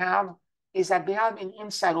person will have is that they have an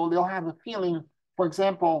insight, or they'll have a feeling, for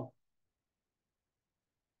example,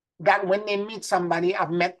 that when they meet somebody, I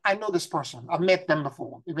know this person, I've met them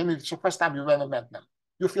before, even if it's the first time you've ever met them.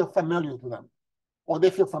 You feel familiar to them, or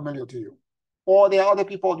they feel familiar to you. Or there are other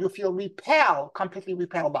people you feel completely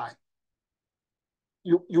repelled by.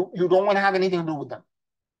 You don't want to have anything to do with them.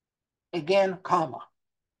 Again, karma.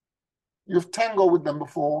 You've tangled with them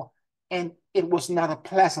before, and it was not a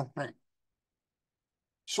pleasant thing.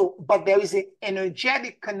 So, but there is an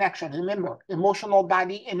energetic connection. Remember, emotional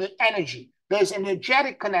body and energy. There's an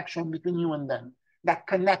energetic connection between you and them that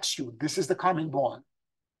connects you. This is the common bond.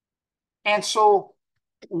 And so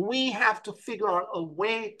we have to figure out a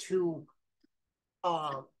way to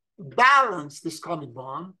balance this common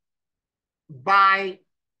bond by,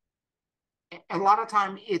 a lot of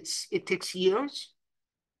time it takes years.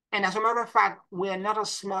 And as a matter of fact, we are not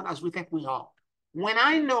as smart as we think we are. When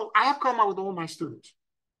I know, I have karma with all my students.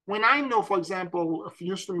 When I know, for example, if a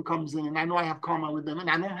new student comes in and I know I have karma with them and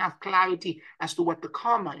I don't have clarity as to what the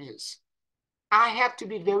karma is, I have to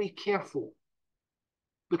be very careful,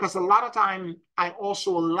 because a lot of time I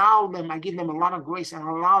also allow them, I give them a lot of grace and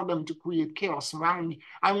allow them to create chaos around me.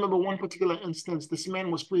 I remember one particular instance, this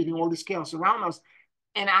man was creating all this chaos around us.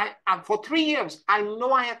 And I for 3 years, I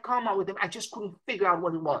know I had karma with him. I just couldn't figure out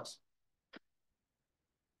what it was.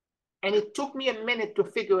 And it took me a minute to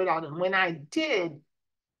figure it out. And when I did,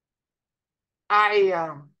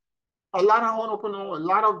 a lot of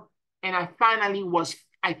Ho'oponopono, and I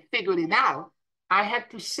figured it out. I had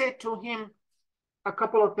to say to him a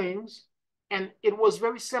couple of things, and it was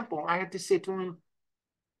very simple. I had to say to him,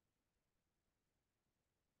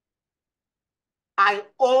 I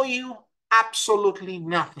owe you absolutely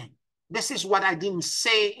nothing. This is what I didn't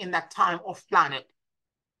say in that time of planet.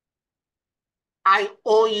 I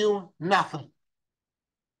owe you nothing.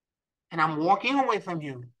 And I'm walking away from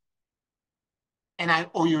you, and I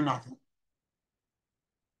owe you nothing.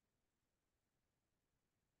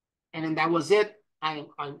 And then that was it. And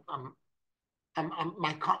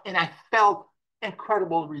I felt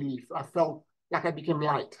incredible relief. I felt like I became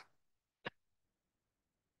light.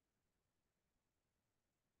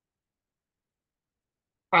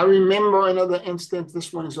 I remember another instance.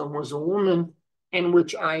 This one was a woman in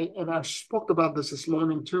which I spoke about this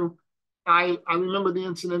morning too. I remember the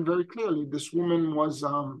incident very clearly. This woman was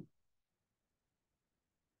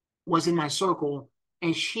in my circle,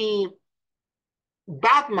 and she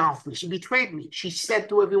badmouthed me. She betrayed me. She said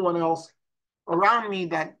to everyone else around me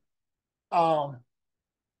that I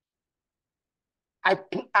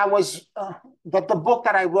was that the book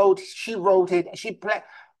that I wrote, she wrote it.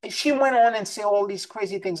 She went on and said all these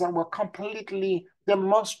crazy things that were completely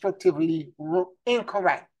demonstratively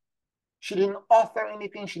incorrect. She didn't author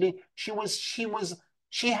anything. She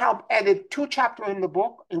helped edit 2 chapters in the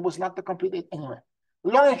book. It was not the complete anyway.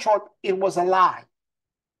 Long and short, it was a lie.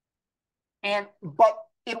 But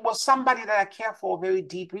it was somebody that I care for very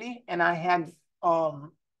deeply, and I had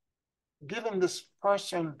given this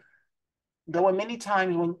person. There were many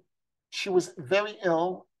times when she was very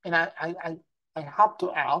ill, and I helped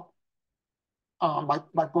her out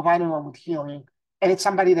by providing her with healing. And it's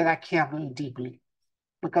somebody that I care very deeply,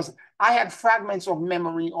 because I had fragments of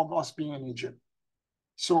memory of us being in Egypt.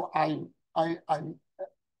 So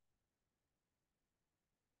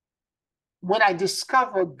when I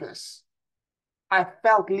discovered this, I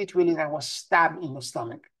felt literally that I was stabbed in the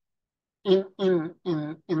stomach, in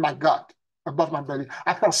my gut, above my belly.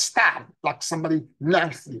 I felt stabbed, like somebody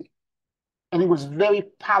knifed me. And it was very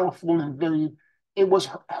powerful and it was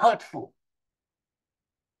hurtful.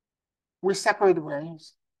 We separated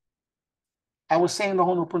ways. I was saying the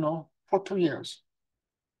Ho'oponopono for 2 years.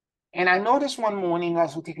 And I noticed one morning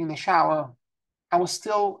as I was taking the shower, I was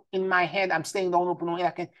still in my head, I'm saying the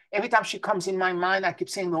Ho'oponopono. And every time she comes in my mind, I keep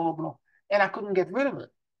saying the Ho'oponopono, and I couldn't get rid of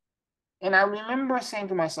it. And I remember saying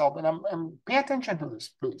to myself, and I'm pay attention to this,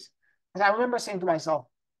 please. Because I remember saying to myself,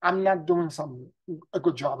 I'm not doing a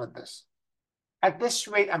good job at this. At this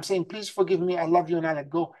rate, I'm saying, please forgive me, I love you, and I let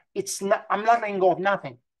go. I'm not letting go of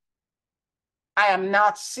nothing. I am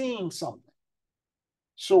not seeing something.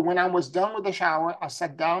 So when I was done with the shower, I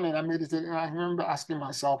sat down and I meditated, and I remember asking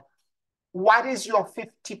myself, what is your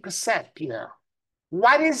 50%, Pierre?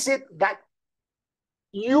 What is it that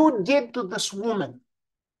you did to this woman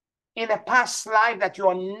in a past life that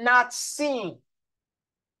you're not seeing?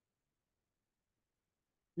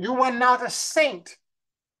 You were not a saint.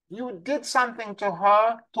 You did something to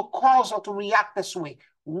her to cause her to react this way.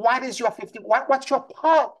 What is your 50? What's your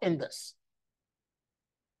part in this?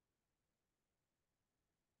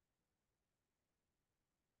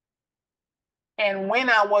 And when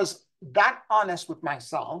I was that honest with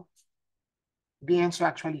myself, the answer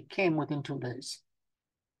actually came within 2 days.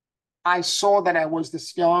 I saw that I was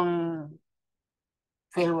this young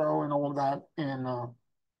pharaoh and all that, and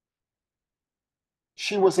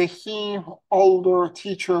she was a older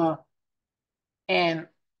teacher, and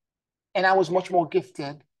I was much more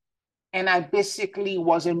gifted, and I basically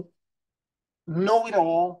was a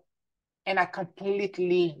know-it-all, and I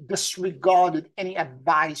completely disregarded any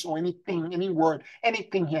advice or anything, any word,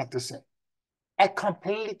 anything he had to say. I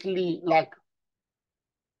completely, like,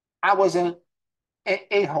 I was an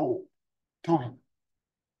a-hole to him.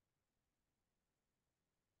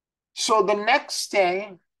 So the next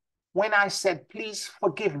day, when I said, please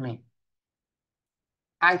forgive me,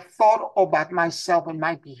 I thought about myself and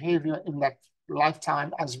my behavior in that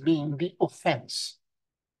lifetime as being the offense.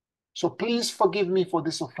 So please forgive me for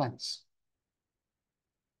this offense.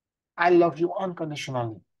 I love you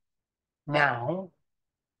unconditionally now,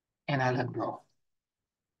 and I let go.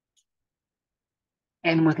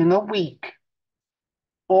 And within a week,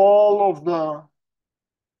 all of the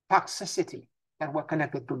toxicity that were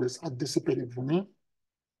connected to this had dissipated for me.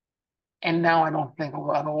 And now I don't think of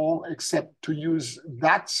it at all, except to use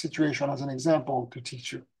that situation as an example to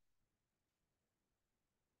teach you.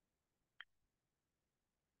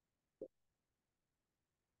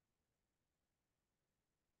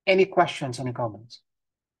 Any questions, any comments?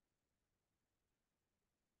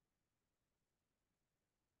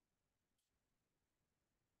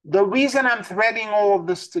 The reason I'm threading all of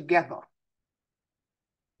this together,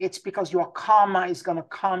 it's because your karma is going to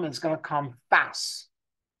come, it's going to come fast,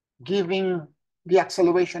 giving the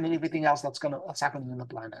acceleration and everything else that's happening in the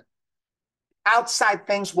planet. Outside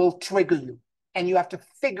things will trigger you, and you have to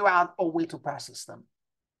figure out a way to process them.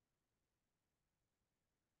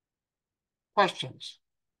 Questions?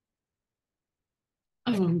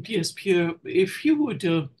 Yes, Pierre, if you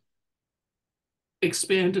would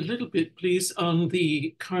expand a little bit, please, on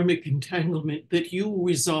the karmic entanglement that you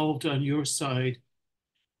resolved on your side.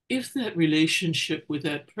 If that relationship with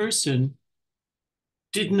that person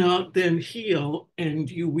did not then heal and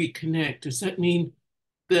you reconnect, does that mean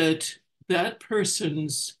that that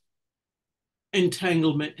person's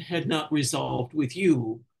entanglement had not resolved with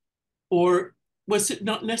you? Or was it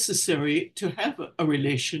not necessary to have a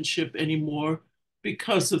relationship anymore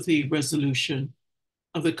because of the resolution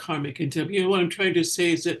of the karmic entanglement? You know, what I'm trying to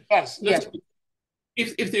say is that Yes.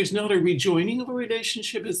 if there's not a rejoining of a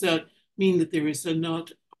relationship, does that mean that there is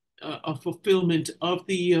not a fulfillment of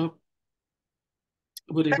the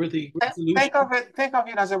whatever the resolution? Think of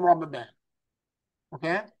it as a rubber band.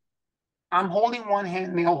 Okay? I'm holding one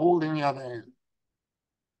hand, they're holding the other hand.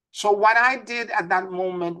 So what I did at that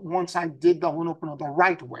moment, once I did the Ho'oponopono the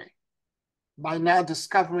right way, by now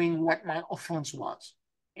discovering what my offense was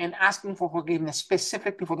and asking for forgiveness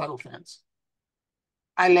specifically for that offense,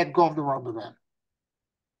 I let go of the rubber band.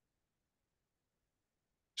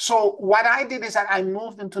 So what I did is that I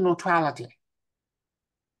moved into neutrality.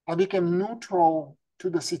 I became neutral to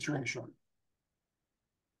the situation.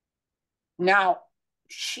 Now,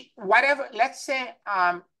 whatever, let's say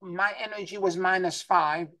my energy was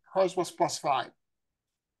 -5, hers was +5.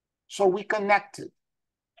 So we connected.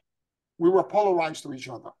 We were polarized to each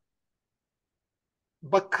other.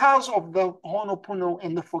 Because of the Ho'oponopono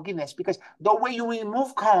and the forgiveness, because the way you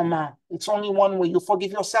remove karma, it's only one way. You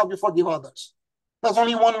forgive yourself, you forgive others. There's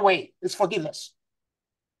only one way, it's forgiveness.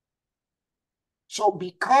 So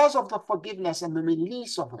because of the forgiveness and the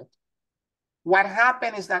release of it, what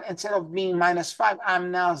happened is that instead of being -5,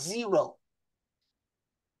 I'm now 0.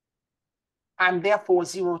 I'm therefore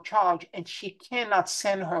 0 charge, and she cannot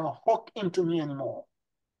send her hook into me anymore.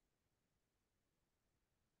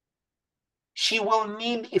 She will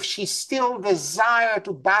need, if she still desire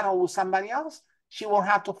to battle with somebody else, she will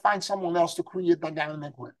have to find someone else to create that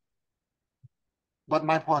dynamic with. But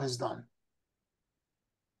my part is done.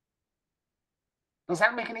 Does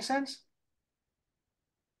that make any sense?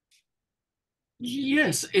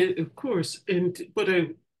 Yes, of course. And what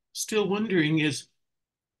I'm still wondering is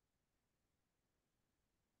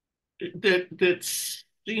that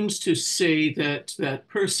seems to say that that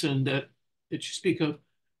person, that that you speak of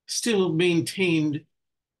still maintained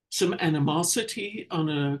some animosity on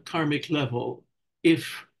a karmic level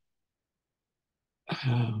if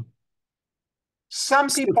uh, Some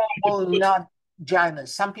people will not,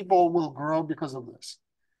 Janice, some people will grow because of this,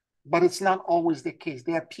 but it's not always the case.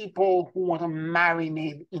 There are people who want to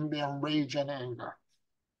marinate in their rage and anger.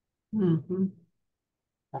 Mhm.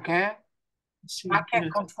 Okay? I See, can't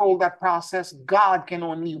yes. control that process. God can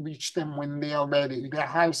only reach them when they are ready. Their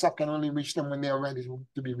higher self can only reach them when they are ready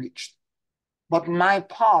to be reached. But my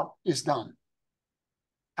part is done.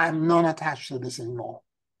 I'm not attached to this anymore.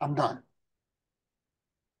 I'm done.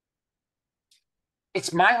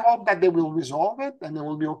 It's my hope that they will resolve it and they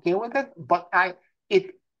will be okay with it. But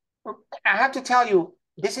it I have to tell you,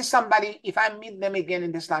 this is somebody, if I meet them again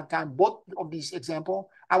in this lifetime, both of these examples,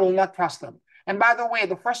 I will not trust them. And by the way,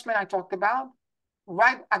 the first man I talked about,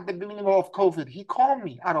 right at the beginning of COVID, he called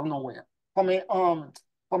me out of nowhere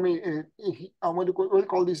what do you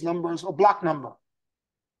call these numbers? A block number.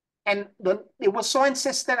 And it was so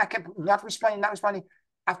insistent, I kept not responding, not responding.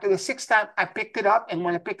 After the sixth time, I picked it up, and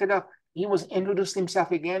when I picked it up, he was introduced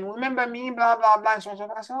himself again. Remember me, blah, blah, blah, and so on, so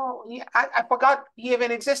on. I said, oh, I forgot he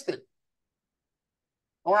even existed.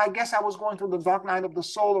 Or I guess I was going through the dark night of the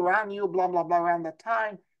soul around you, blah, blah, blah, around that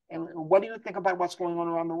time. And what do you think about what's going on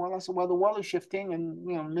around the world? I said, well, the world is shifting,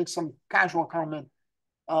 and make some casual comment.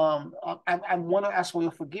 I want to ask for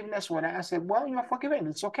your forgiveness. When I said, well, you're forgiven.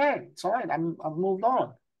 It's okay. It's all right. I've moved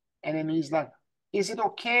on. And then he's like, is it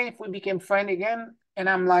okay if we became friends again? And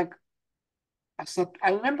I'm like,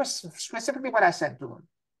 I remember specifically what I said to him.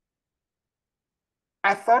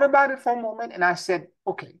 I thought about it for a moment and I said,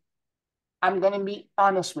 okay, I'm going to be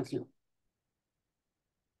honest with you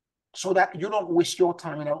so that you don't waste your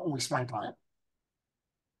time and I don't waste my time.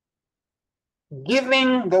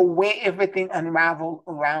 Given the way everything unraveled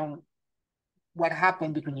around what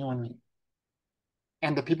happened between you and me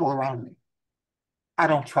and the people around me, I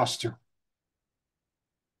don't trust you.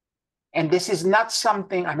 And this is not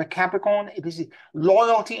something, I'm a Capricorn, it is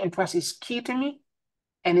loyalty and trust is key to me.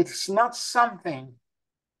 And it's not something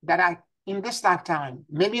that in this lifetime,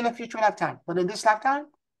 maybe in a future lifetime, but in this lifetime,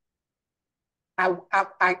 I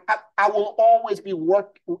will always be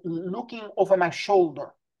looking over my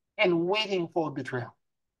shoulder and waiting for a betrayal.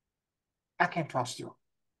 I can't trust you.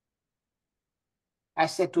 I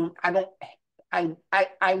said to him,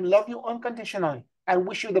 I love you unconditionally. I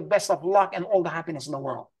wish you the best of luck and all the happiness in the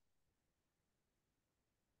world.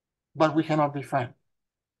 But we cannot be friends.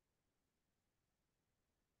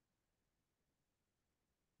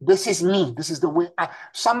 This is me. This is the way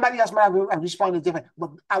somebody else might have responded different,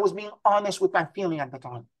 but I was being honest with my feeling at the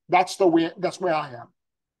time. That's where I am.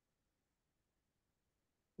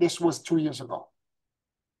 This was 2 years ago.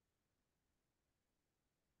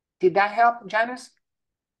 Did that help, Janice?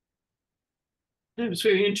 It was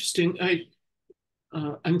very interesting.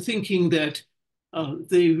 I'm thinking that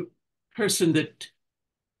the person that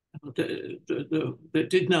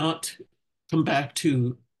did not come back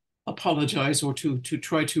to apologize or to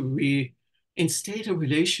try to reinstate a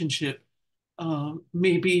relationship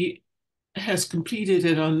maybe has completed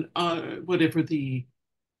it on whatever the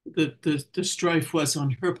strife was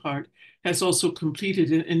on her part, has also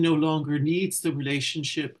completed it and no longer needs the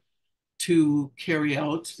relationship to carry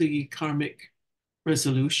out the karmic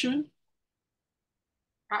resolution.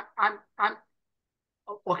 I'm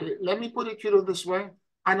okay. Let me put it to you this way.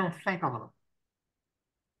 I don't think I'm gonna.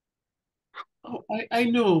 Oh, I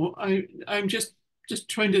know. I'm just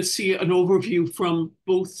trying to see an overview from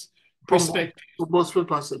both From perspectives. both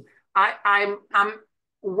perspectives. I'm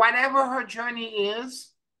whatever her journey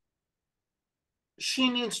is,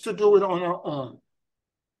 she needs to do it on her own.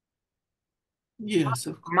 Yes,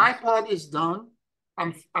 of My course. part is done.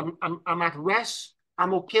 I'm at rest.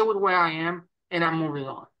 I'm okay with where I am, and I'm moving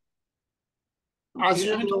on. As Okay,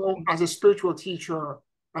 you I know, understand. as a spiritual teacher,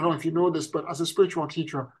 I don't know if you know this, but as a spiritual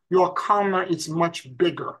teacher, your karma is much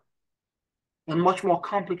bigger and much more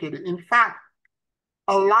complicated. In fact,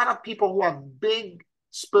 a lot of people who have big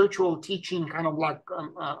spiritual teaching kind of like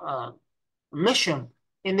mission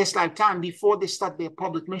in this lifetime before they start their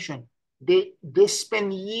public mission, they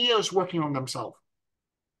spend years working on themselves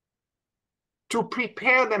to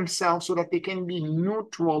prepare themselves so that they can be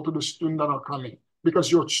neutral to the student that are coming. Because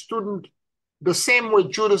your student, the same way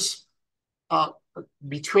Judas uh,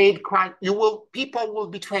 betrayed Christ, people will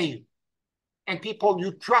betray you, and people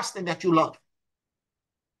you trust and that you love.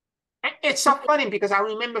 It's so funny because I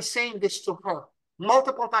remember saying this to her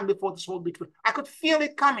multiple times before this whole betrayal. I could feel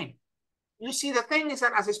it coming. You see, the thing is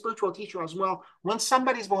that as a spiritual teacher as well, when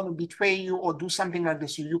somebody's going to betray you or do something like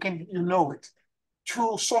this, you know it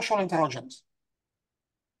through social intelligence.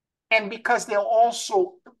 And because they're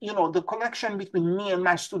also, the connection between me and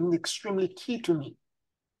my student is extremely key to me.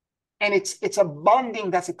 And it's a bonding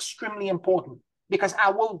that's extremely important because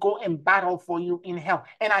I will go and battle for you in hell.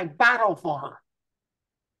 And I battle for her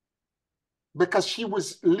because she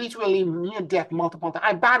was literally near death multiple times.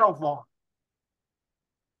 I battled for her.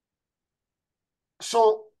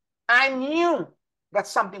 So I knew that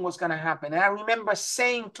something was going to happen. And I remember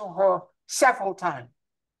saying to her several times,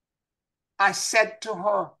 I said to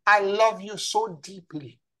her, I love you so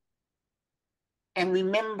deeply. And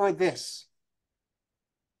remember this,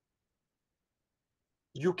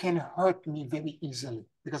 you can hurt me very easily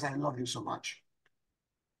because I love you so much.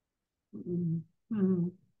 Mm-hmm.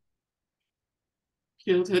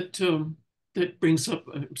 Yeah, that brings up.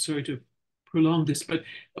 I'm sorry to prolong this, but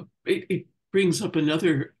it brings up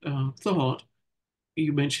another thought.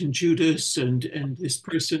 You mentioned Judas and this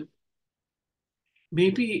person.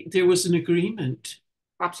 Maybe there was an agreement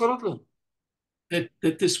Absolutely. that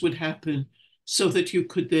this would happen, so that you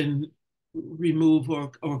could then remove or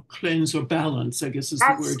cleanse or balance, I guess is the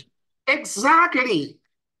That's word. exactly,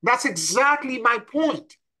 that's exactly my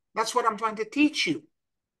point. That's what I'm trying to teach you.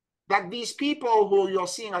 That these people who you're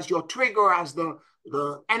seeing as your trigger, as the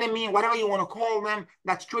enemy, whatever you want to call them,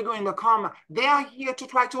 that's triggering the karma, they are here to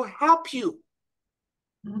try to help you.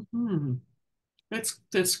 Mm-hmm.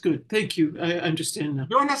 That's good. Thank you. I understand now.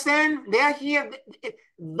 You understand? They're here.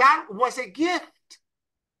 That was a gift.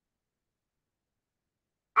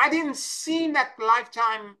 I didn't see that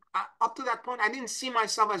lifetime, up to that point, I didn't see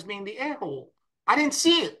myself as being the a-hole. I didn't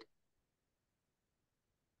see it.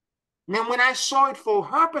 And then when I saw it for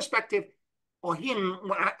her perspective, or him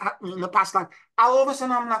in the past life, all of a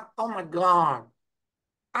sudden I'm like, oh my God,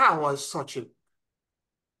 I was such a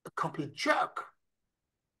complete jerk.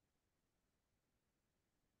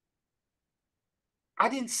 I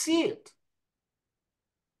didn't see it.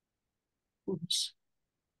 Oops.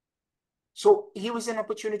 So here was an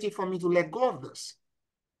opportunity for me to let go of this.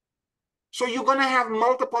 So you're going to have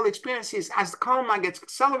multiple experiences as karma gets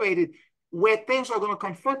accelerated where things are going to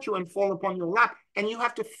confront you and fall upon your lap. And you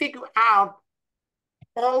have to figure out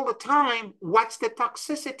all the time what's the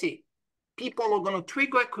toxicity. People are going to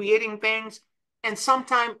trigger creating things. And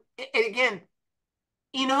sometimes, again,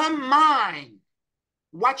 in her mind,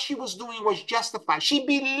 what she was doing was justified. She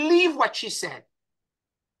believed what she said.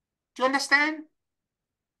 Do you understand?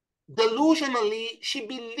 Delusionally, she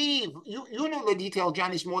believed, you know the detail,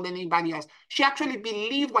 Janice, more than anybody else. She actually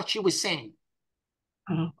believed what she was saying.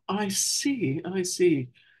 I see. I see.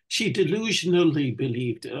 She delusionally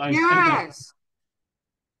believed. I got. Yes,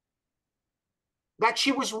 that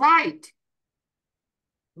she was right.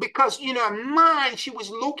 Because in her mind, she was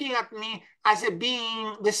looking at me as a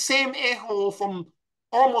being the same a-hole from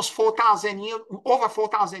almost 4,000 years, over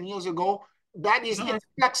 4,000 years ago, that is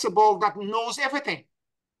inflexible, that knows everything.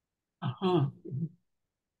 Uh-huh.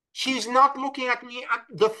 She's not looking at me at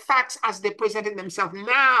the facts as they presented themselves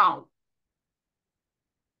now.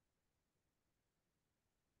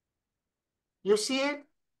 You see it?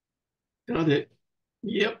 Got it.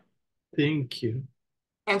 Yep. Thank you.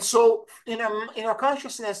 And so in her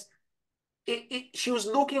consciousness, she was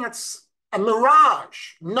looking at a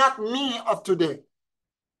mirage, not me of today.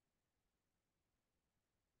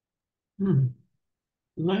 Hmm.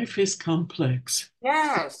 Life is complex.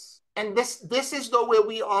 Yes. And this is the way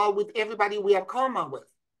we are with everybody we have karma with.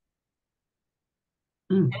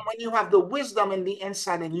 Hmm. And when you have the wisdom and the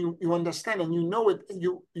insight and you understand and you know it,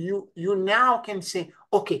 you now can say,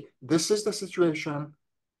 okay, this is the situation,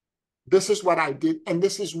 this is what I did, and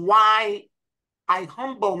this is why I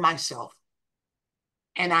humble myself.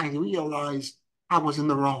 And I realized I was in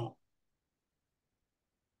the wrong.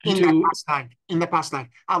 And In that to past life,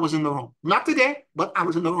 I was in the wrong. Not today, but I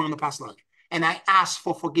was in the wrong in the past life. And I asked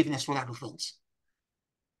for forgiveness for that offense.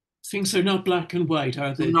 things are not black and white,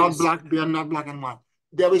 are they? They Not say. black, they are not black and white.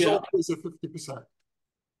 There is Yeah. always a 50%. And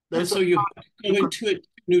There's a so you part have to you go can, into it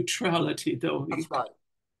neutrality, though, that's right. in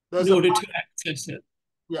There's a order part, to access it.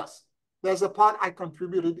 yes. There's a part I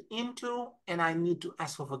contributed into, and I need to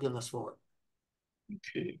ask for forgiveness for it.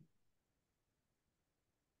 Okay.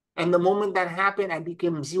 And the moment that happened, I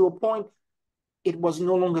became 0 point. It was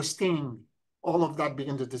no longer stinging. All of that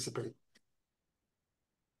began to dissipate.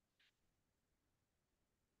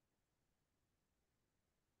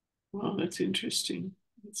 Wow, that's interesting.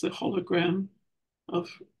 It's a hologram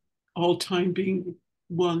of all time being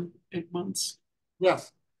one at once.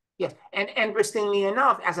 Yes. Yes. And interestingly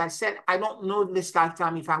enough, as I said, I don't know this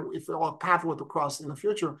lifetime if our path were to cross in the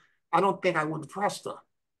future, I don't think I would trust her.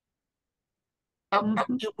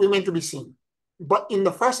 Mhm. It remains to be seen. But in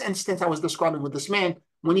the first instance I was describing with this man,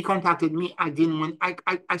 When he contacted me, I didn't want,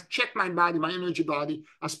 I checked my body, my energy body.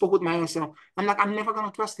 I spoke with myself. I'm like, I'm never going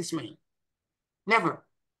to trust this man. Never.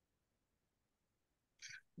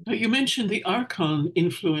 Now, you mentioned the archon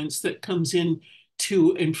influence that comes in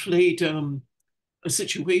to inflate a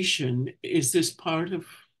situation. Is this part of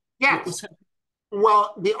what was Yes. happening?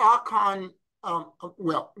 Well, the Archon,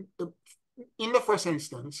 well, in the first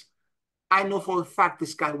instance, I know for a fact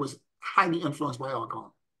this guy was highly influenced by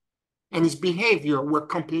Archon, and his behavior were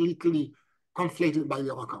completely conflated by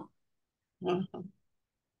the Archon. Uh-huh.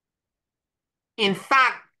 In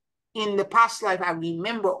fact, in the past life, I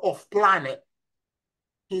remember off planet,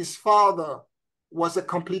 his father was a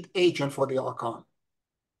complete agent for the Archon.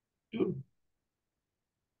 Mm.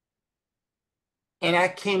 And I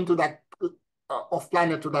came to that off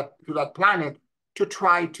planet to that planet to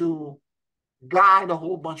try to guide a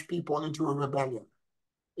whole bunch of people into a rebellion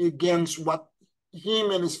against what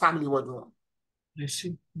him and his family were doing. I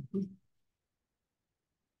see. Mhm.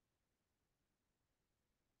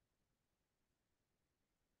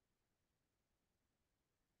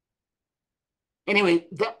 Anyway,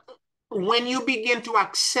 when you begin to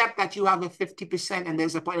accept that you have a 50% and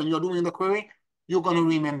there's a part and you're doing the query, you're going to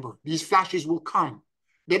remember. These flashes will come.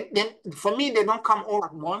 Then for me, they don't come all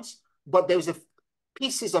at once, but there's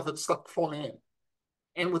pieces of it start falling in.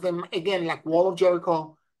 And within, again, like Wall of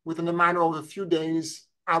Jericho, within a matter of a few days,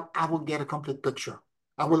 I will get a complete picture.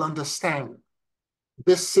 I will understand.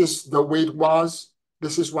 This is the way it was.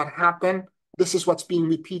 This is what happened. This is what's being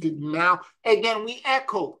repeated now. Again, we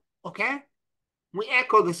echo, okay? We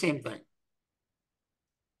echo the same thing.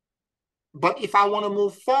 But if I want to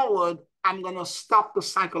move forward, I'm going to stop the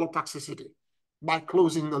cycle of toxicity by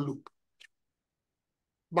closing the loop,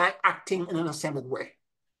 by acting in an ascended way.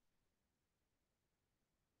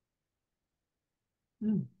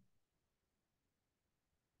 Mm.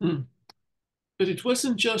 Mm. But it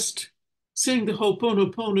wasn't just saying the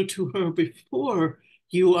Ho'oponopono to her before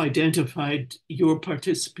you identified your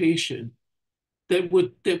participation that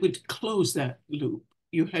would close that loop.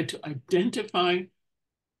 You had to identify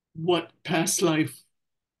what past life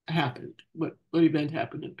happened, what event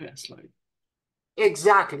happened in past life.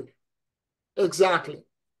 Exactly. Exactly.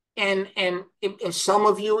 And if some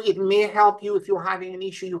of you, it may help you if you're having an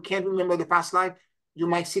issue, you can't remember the past life. You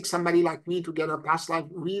might seek somebody like me to get a past life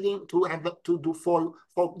reading to have to do for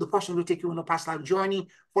the person to take you on a past life journey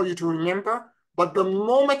for you to remember. But the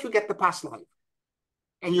moment you get the past life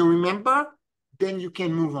and you remember, then you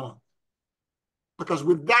can move on. Because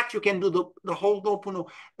with that, you can do the whole Ho'oponopono.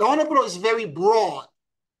 The Ho'oponopono is very broad.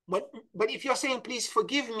 But if you're saying, please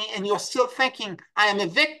forgive me, and you're still thinking, I am a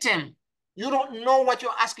victim, you don't know what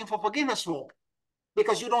you're asking for forgiveness for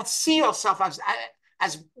because you don't see yourself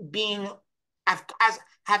as being, as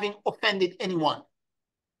having offended anyone.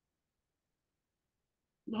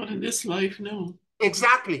 Not in this life, no.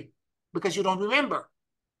 Exactly, because you don't remember.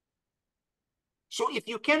 So if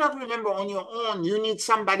you cannot remember on your own, you need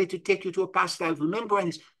somebody to take you to a past life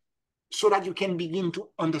remembrance so that you can begin to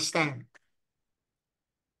understand.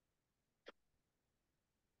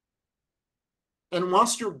 And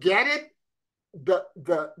once you get it,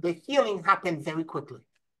 the healing happens very quickly.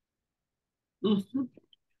 Mhm.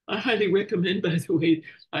 I highly recommend, by the way,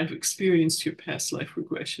 I've experienced your past life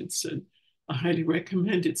regressions, and I highly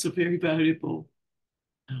recommend it's a very valuable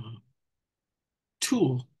uh,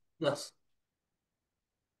 tool. Yes,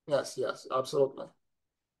 yes, yes, absolutely.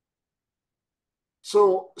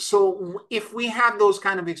 So if we have those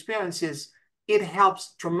kind of experiences, it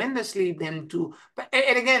helps tremendously then to,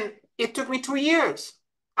 and again, it took me 2 years.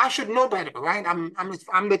 I should know better, right?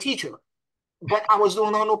 I'm the teacher. But I was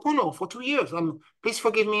doing Ho'oponopono for 2 years. Please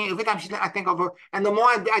forgive me every time I think of her. And the more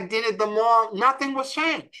I did it, the more nothing was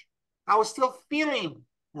changed. I was still feeling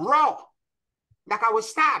raw, like I was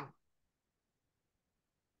stabbed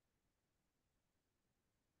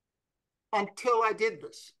until I did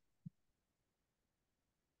this.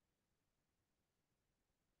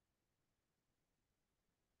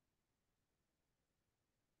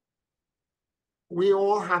 We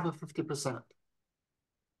all have a 50%.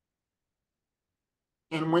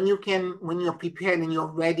 And when you're prepared and you're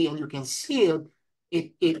ready and you can see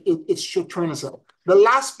it, it should turn itself. The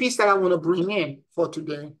last piece that I want to bring in for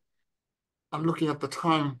today, I'm looking at the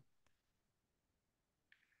time.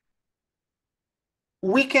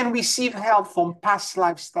 We can receive help from past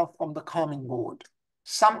life stuff from the calming board.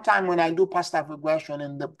 Sometime when I do past life regression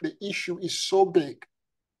and the issue is so big,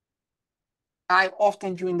 I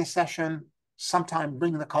often during the session, sometimes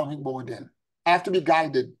bring the calming board in. I have to be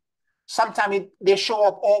guided. Sometimes they show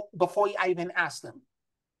up all before I even ask them.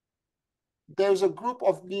 There's a group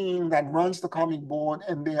of beings that runs the calming board,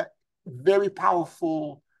 and very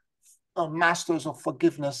powerful masters of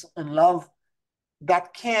forgiveness and love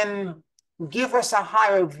that can give us a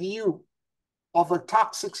higher view of a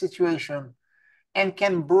toxic situation and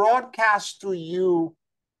can broadcast to you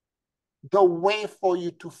the way for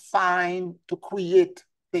you to find, to create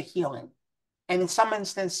the healing. And in some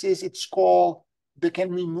instances, it's called, they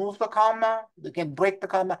can remove the karma, they can break the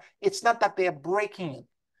karma. It's not that they're breaking it,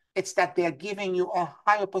 it's that they're giving you a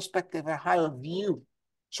higher perspective, a higher view,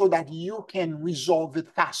 so that you can resolve it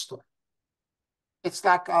faster. It's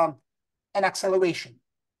like an acceleration.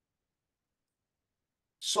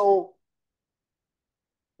 So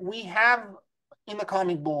we have in the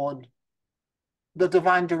karmic board the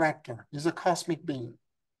divine director is a cosmic being.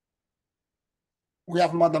 We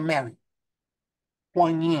have Mother Mary,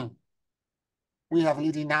 Kuan Yin. We have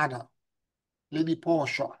Lady Nada, Lady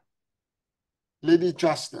Portia, Lady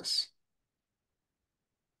Justice,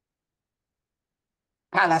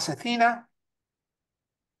 Pallas Athena,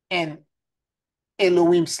 and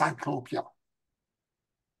Elohim Cyclopia.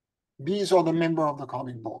 These are the members of the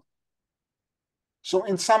karmic board. So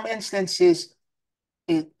in some instances,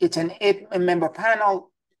 it's an 8-member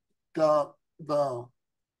panel. The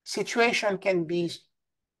situation can be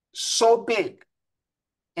so big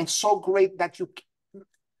and so great that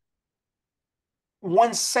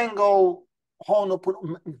one single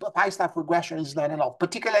Ho'oponopono regression is not enough,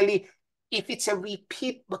 particularly if it's a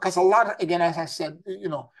repeat, because a lot of, again, as I said,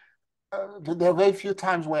 there are very few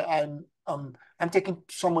times where I'm taking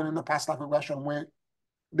someone in the past life regression where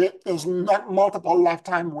there's not multiple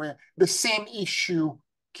lifetime where the same issue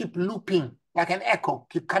keep looping like an echo,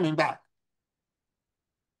 keep coming back.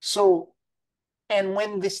 So, and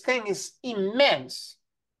when this thing is immense,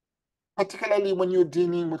 particularly when you're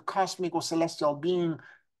dealing with cosmic or celestial being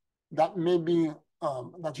that maybe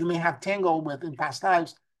that you may have tangled with in past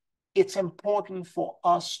lives, it's important for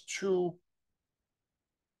us to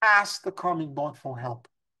ask the karmic board for help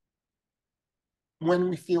when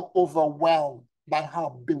we feel overwhelmed by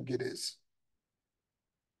how big it is.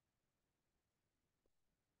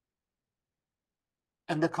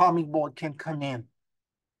 And the karmic board can come in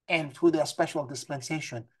and through their special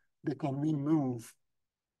dispensation, they can remove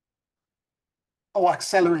or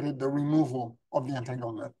accelerate the removal of the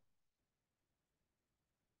entanglement.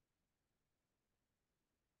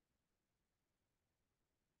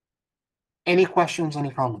 Any questions, any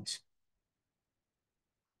comments?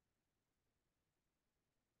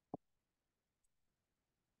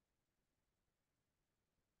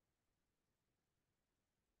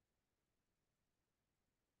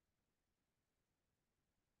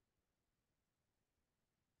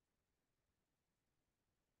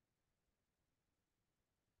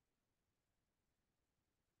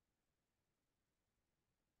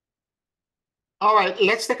 All right,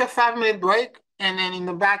 let's take a 5-minute break. And then in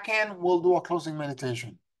the back end, we'll do a closing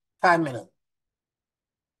meditation. 5 minutes.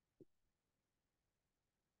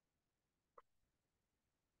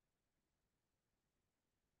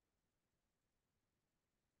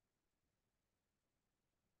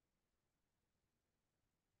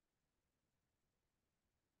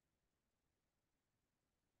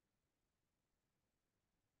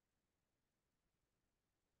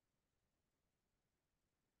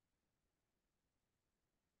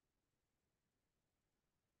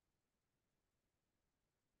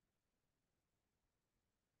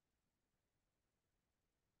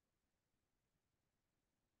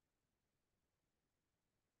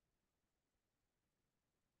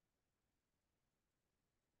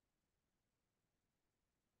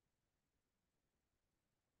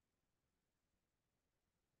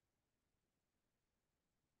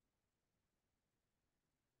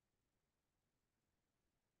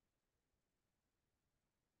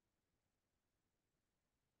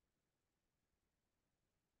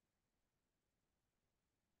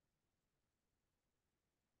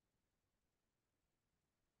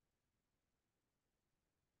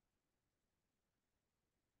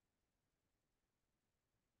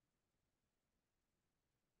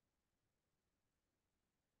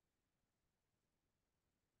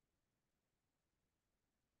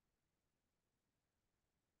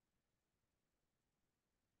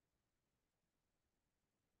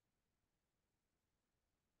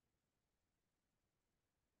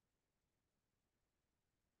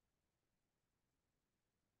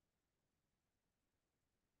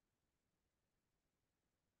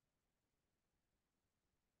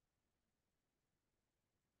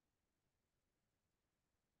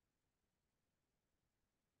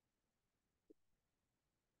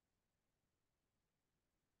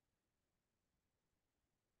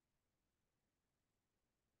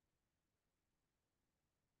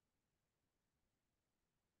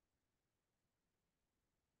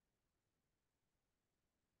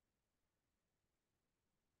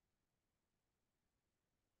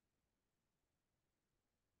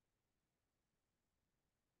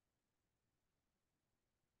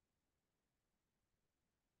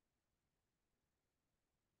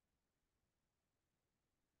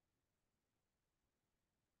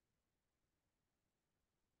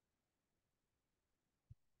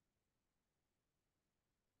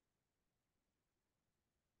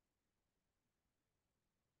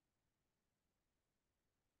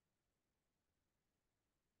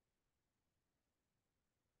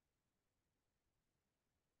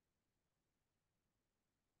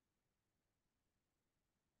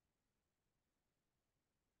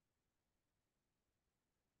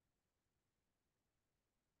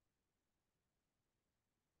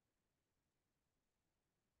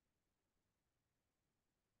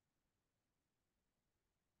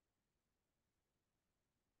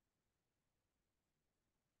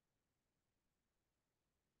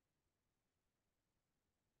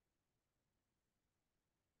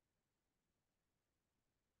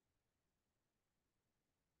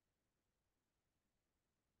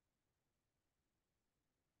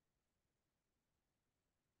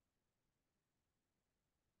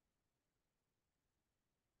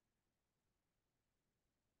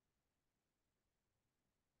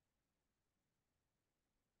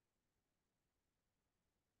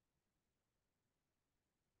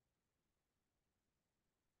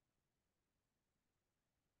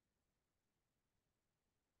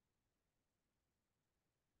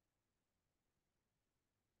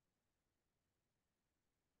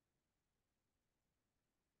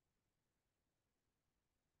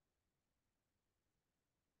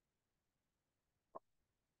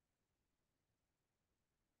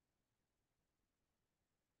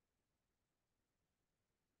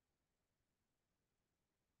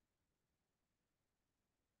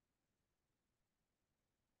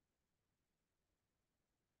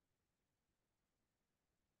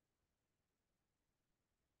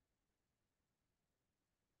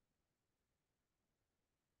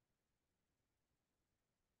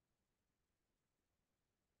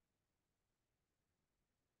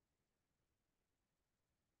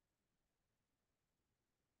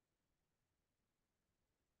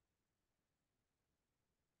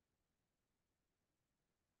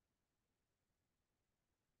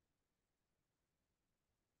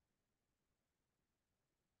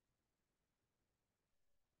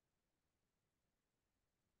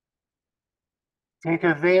 Take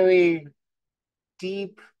a very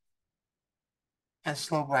deep and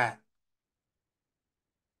slow breath.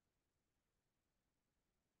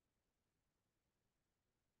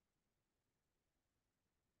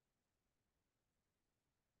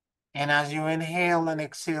 And as you inhale and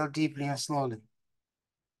exhale deeply and slowly,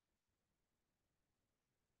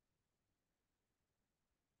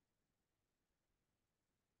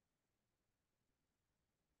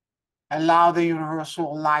 allow the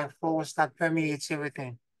universal life force that permeates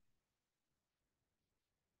everything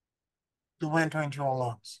to enter into your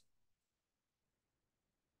lungs.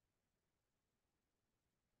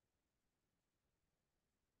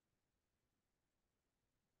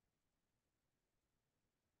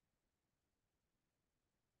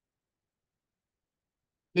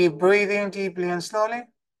 Keep breathing deeply and slowly.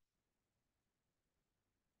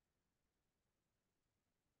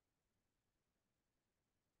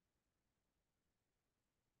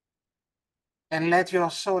 And let your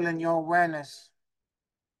soul and your awareness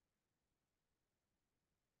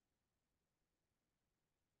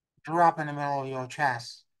drop in the middle of your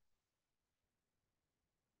chest.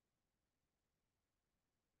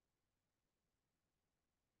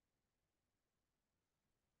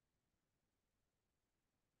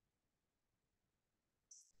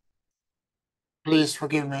 Please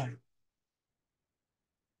forgive me.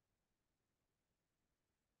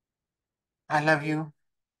 I love you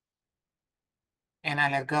and I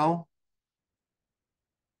let go.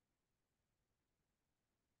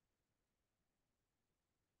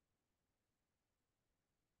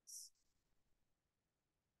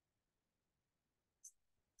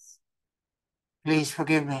 Please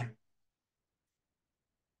forgive me.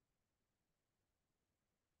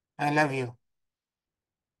 I love you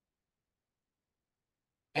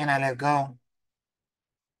and I let go.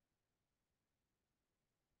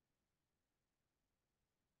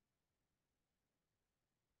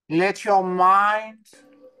 Let your mind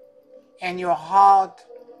and your heart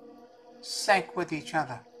sync with each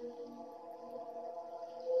other.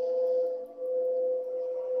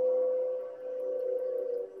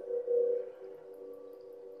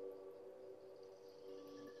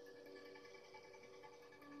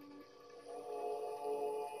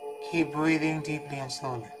 Keep breathing deeply and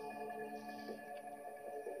slowly.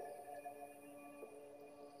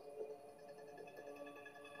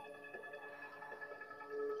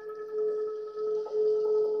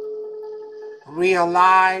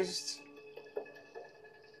 Realize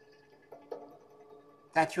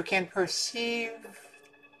that you can perceive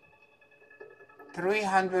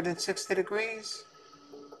 360 degrees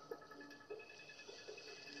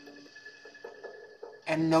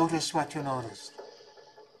and notice what you noticed.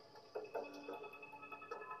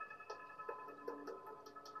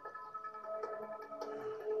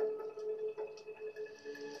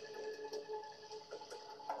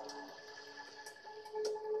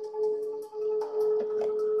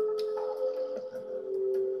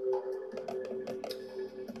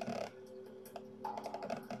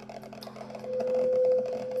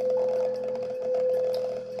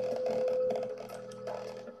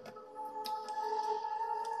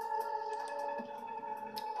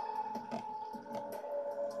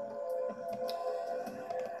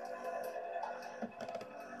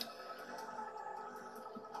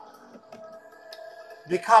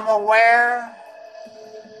 Become aware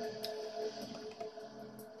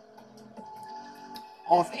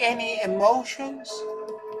of any emotions,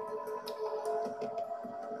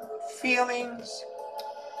 feelings,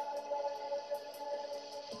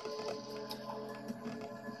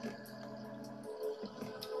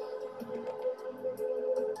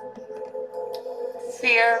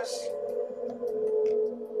 fears,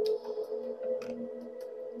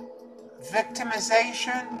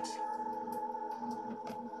 victimization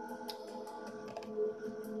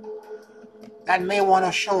that may want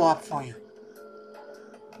to show up for you.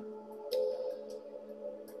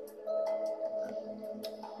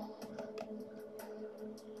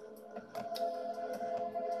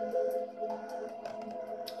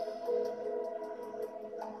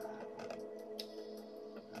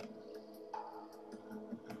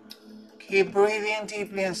 Keep breathing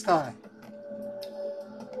deeply and slowly.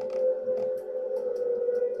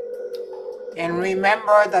 And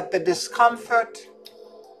remember that the discomfort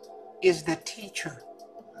is the teacher.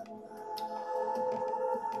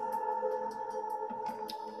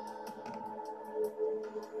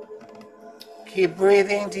 Keep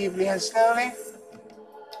breathing deeply and slowly.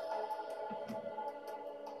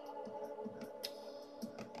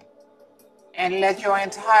 And let your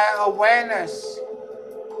entire awareness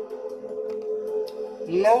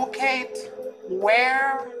locate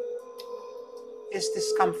where is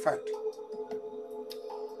discomfort.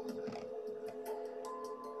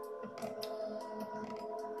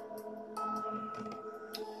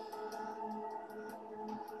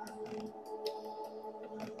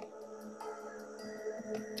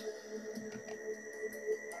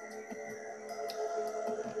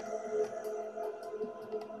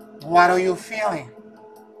 What are you feeling?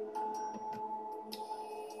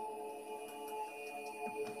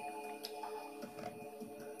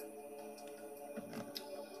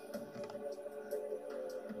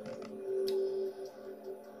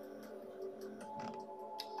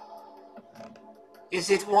 Is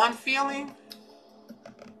it one feeling?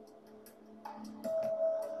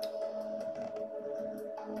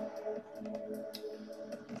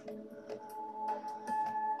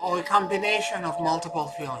 Or a combination of multiple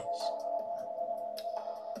feelings?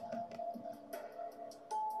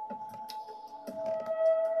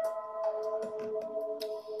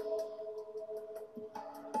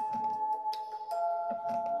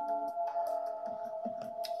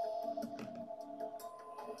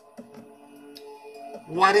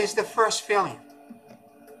 What is the first feeling?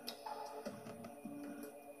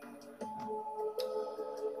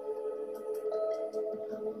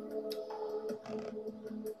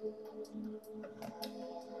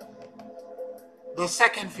 The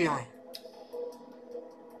second feeling?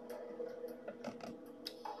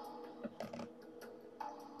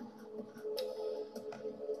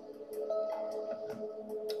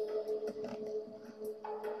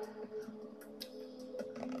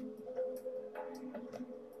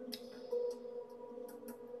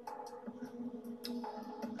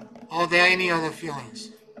 Are there any other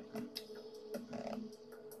feelings?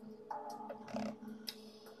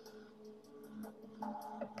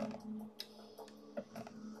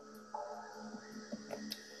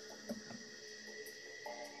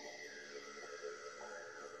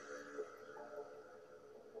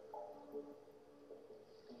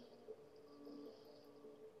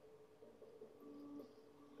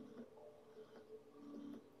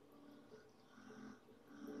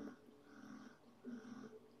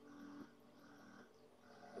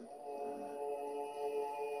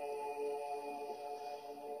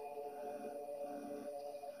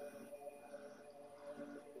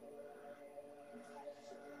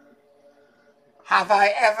 Have I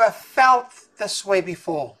ever felt this way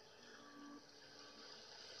before?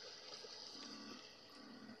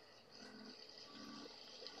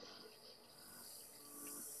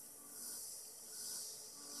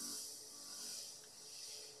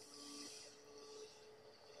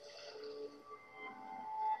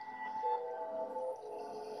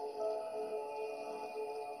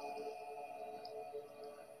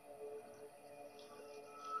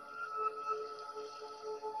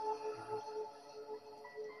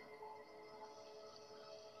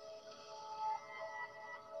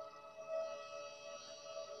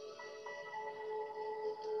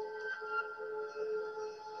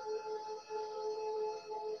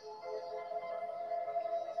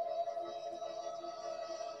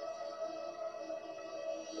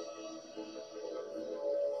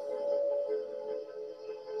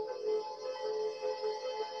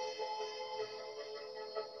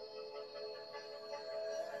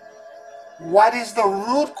 What is the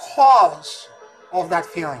root cause of that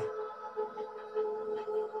feeling?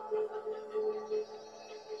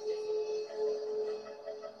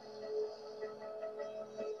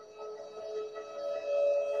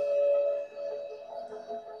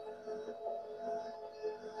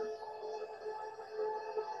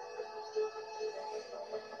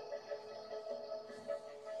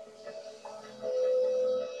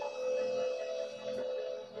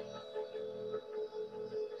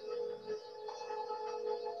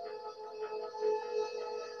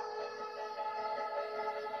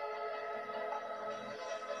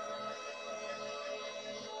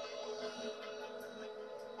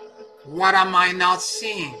 What am I not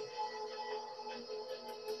seeing?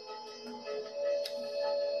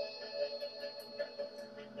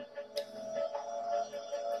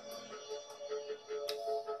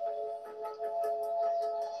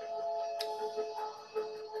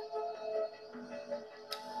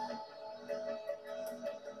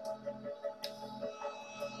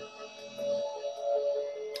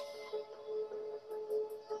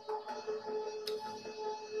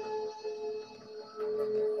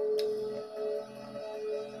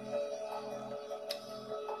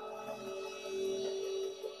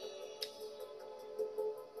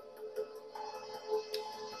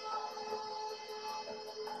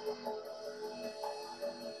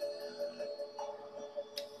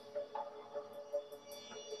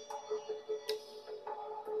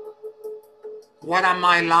 What am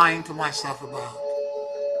I lying to myself about?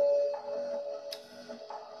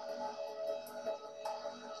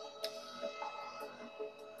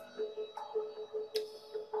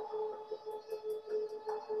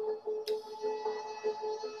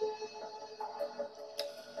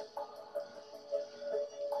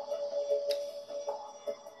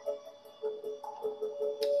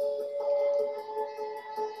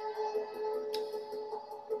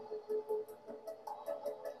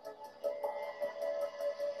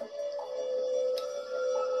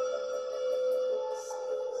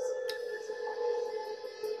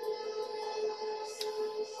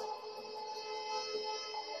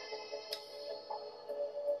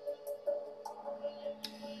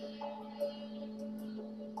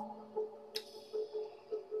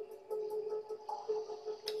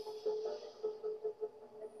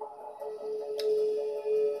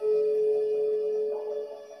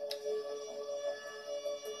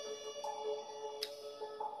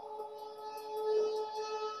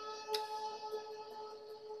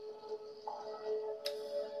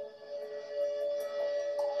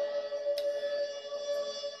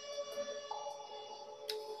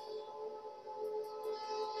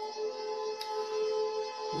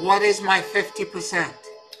 What is my 50%?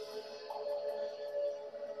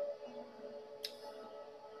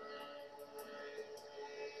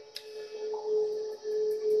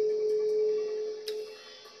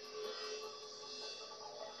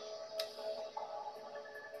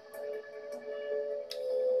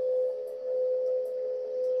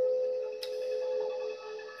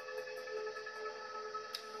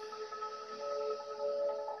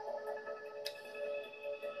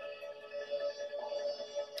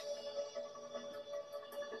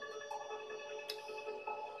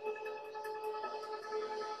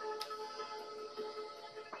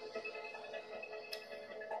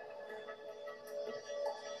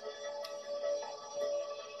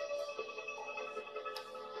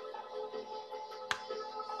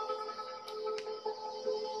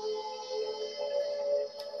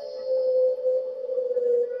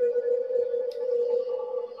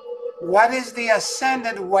 What is the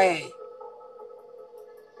ascended way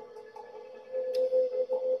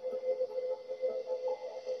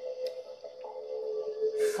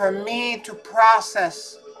for me to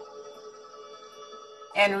process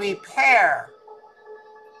and repair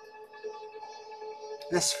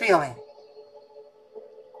this feeling?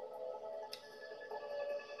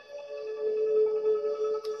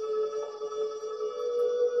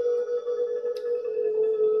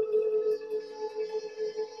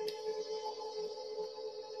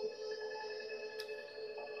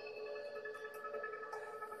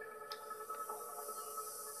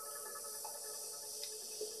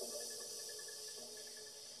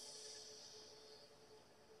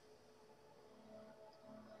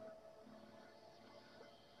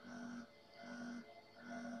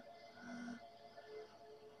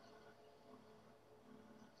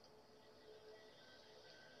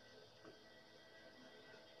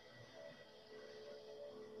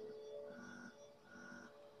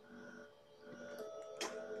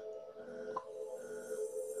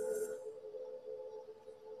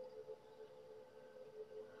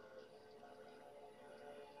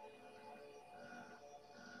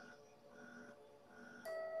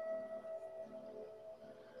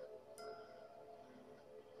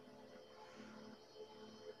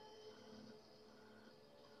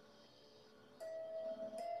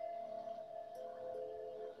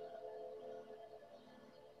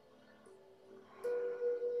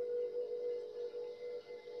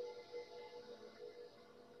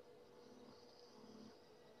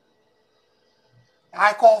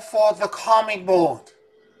 I call for the karmic board,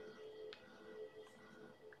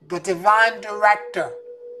 the divine director,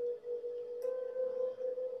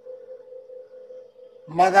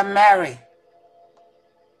 Mother Mary,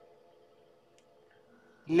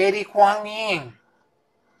 Lady Kuan Yin,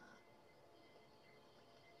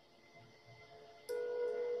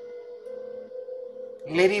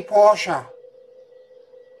 Lady Portia,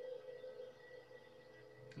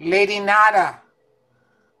 Lady Nada,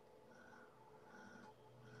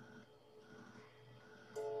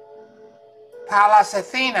 Pallas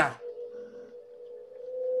Athena,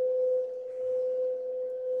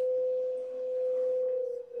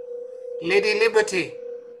 Lady Liberty,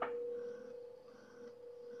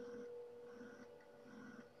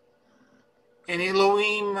 and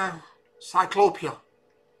Elohim Cyclopia.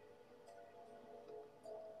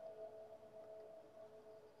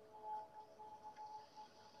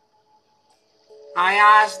 I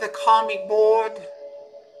ask the karmic board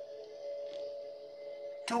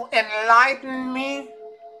to enlighten me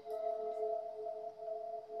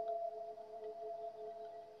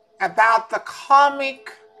about the karmic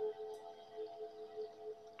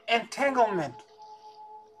entanglement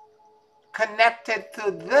connected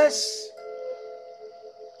to this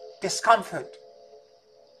discomfort,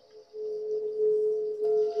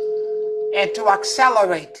 and to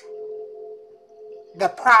accelerate the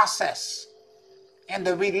process and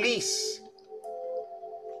the release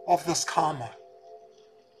of this karma.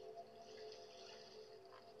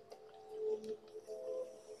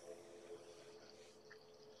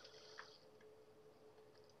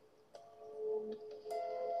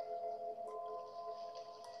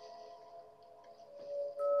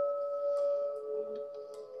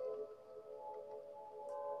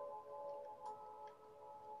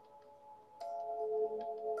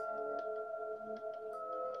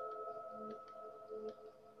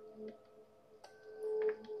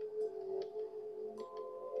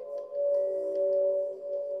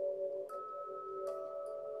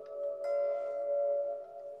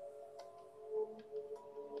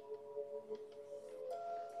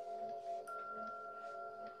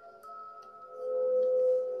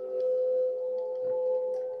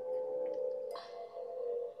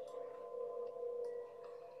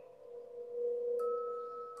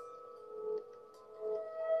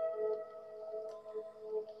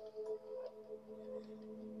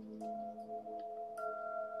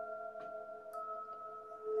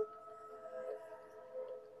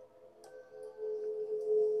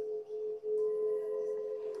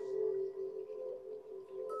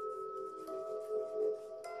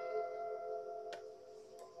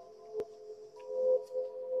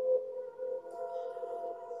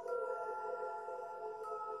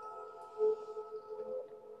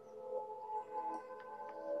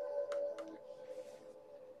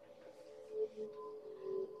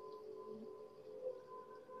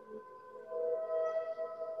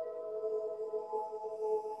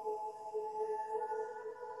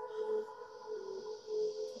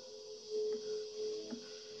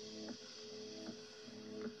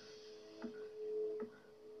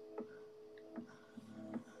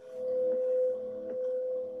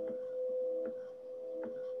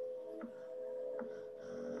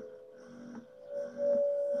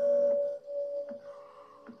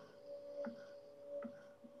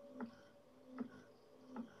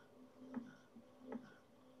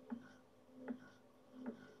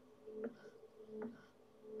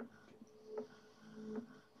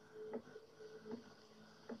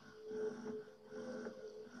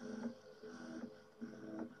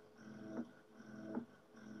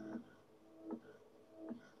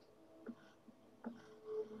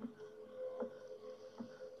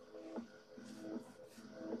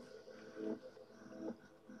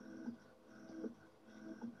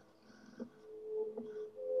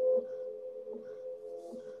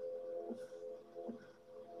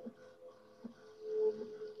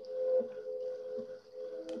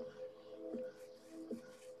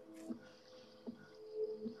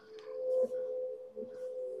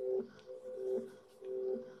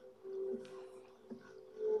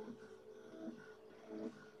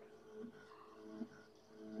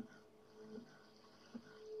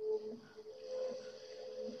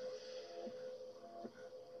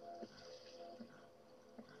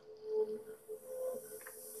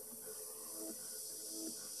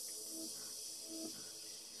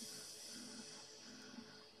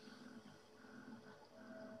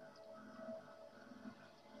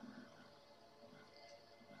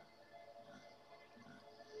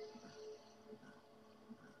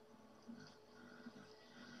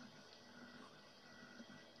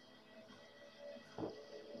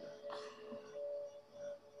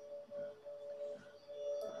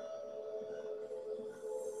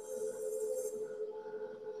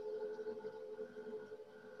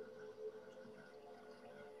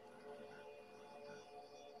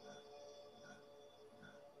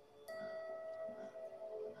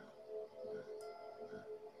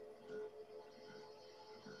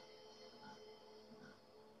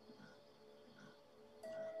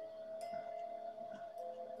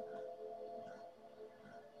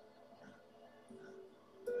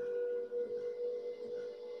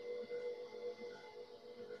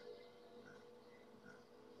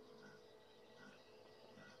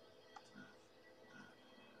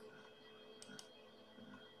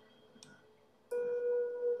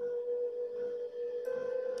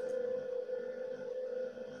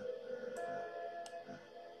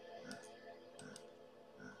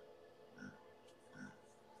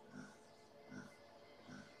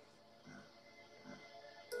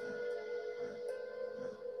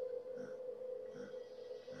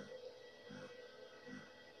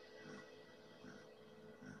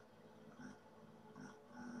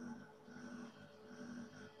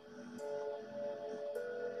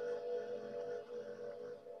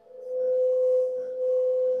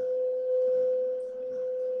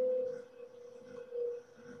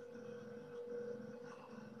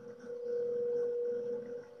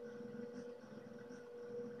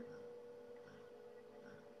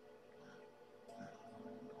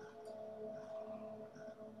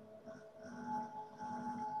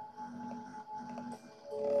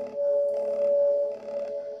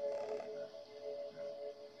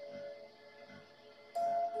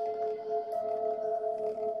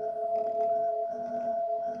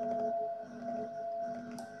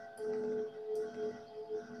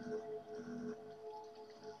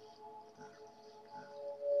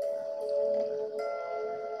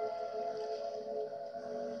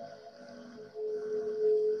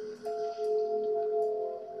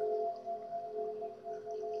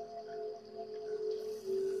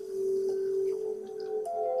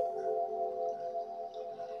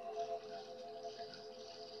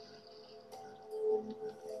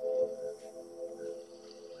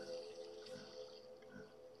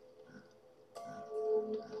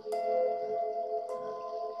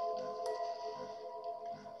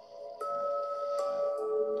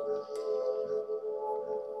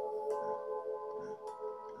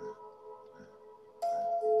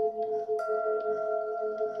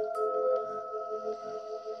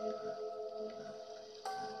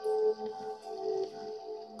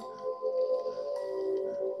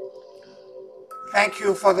 Thank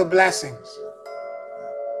you for the blessings.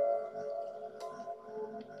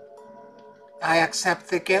 I accept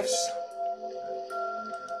the gifts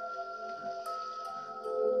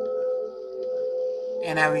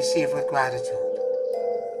and I receive with gratitude.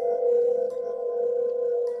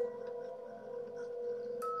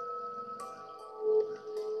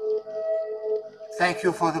 Thank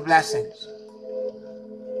you for the blessings.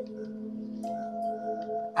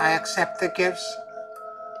 I accept the gifts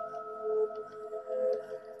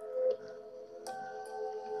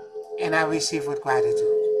and I receive with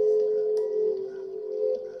gratitude.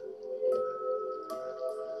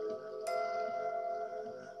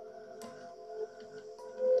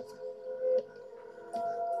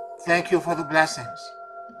 Thank you for the blessings.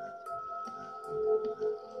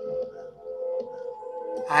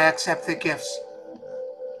 I accept the gifts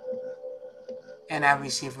and I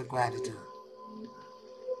receive with gratitude.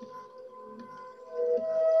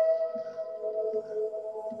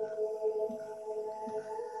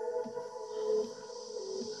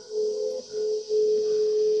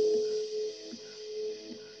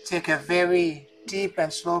 Take a very deep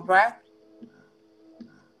and slow breath.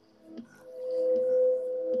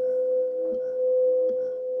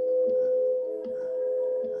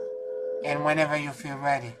 And whenever you feel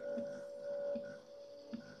ready,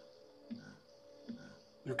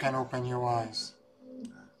 you can open your eyes.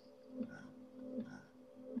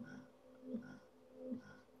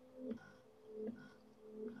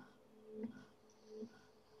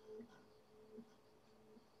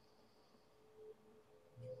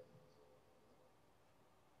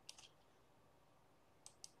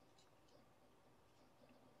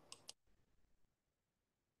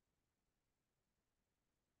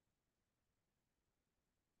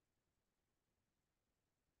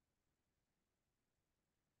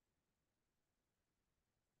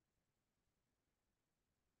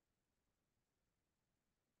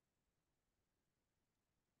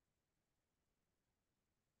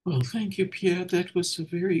 Well, thank you, Pierre. That was a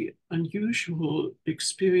very unusual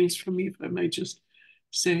experience for me, if I might just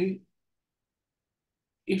say.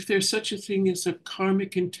 If there's such a thing as a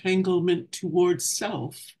karmic entanglement towards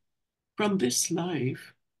self from this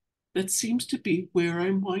life, that seems to be where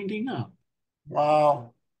I'm winding up.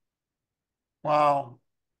 Wow. Wow.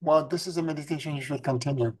 Well, this is a meditation you should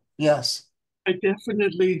continue. Yes. I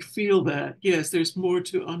definitely feel that. Yes, there's more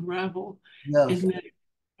to unravel Yes. in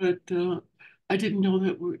that, but I didn't know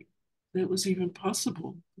that was even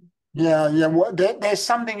possible. Yeah, yeah. Well, there's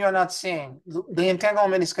something you're not seeing. The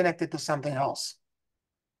entanglement is connected to something else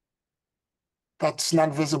that's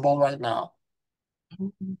not visible right now.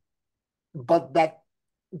 Mhm. But that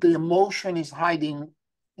the emotion is hiding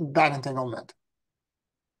that entanglement.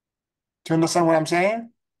 Do you understand what I'm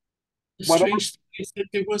saying? The Whatever. strange thing is that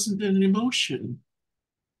there wasn't an emotion.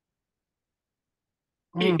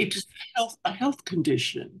 Mm, It's a health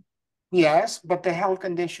condition. yes, but the health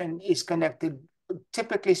condition is connected.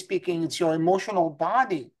 Typically speaking, it's your emotional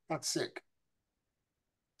body that's sick.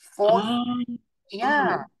 For Um,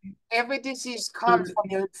 yeah, oh, every disease so, comes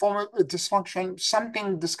from a dysfunction,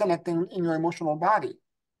 something disconnecting in your emotional body.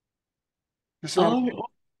 You see what I'm saying?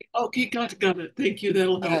 oh, okay, got it. Thank you.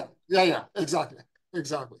 That'll Yeah, help. yeah, yeah, exactly,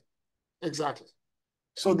 exactly, exactly.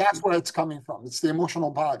 So Thank that's you. where it's coming from. It's the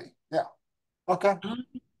emotional body. Yeah. Okay. Ah,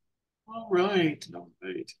 all right, all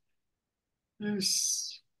right.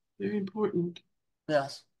 That's very important.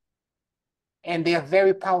 Yes. And they are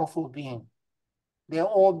very powerful beings. They're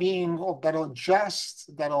all beings that are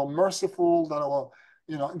just, that are merciful, that are,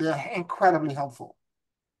 they're incredibly helpful.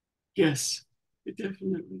 Yes,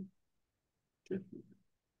 definitely, definitely.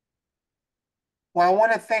 Well, I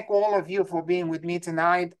want to thank all of you for being with me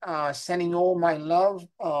tonight, sending you all my love.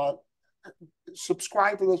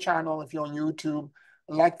 Subscribe to the channel if you're on YouTube,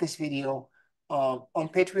 like this video. On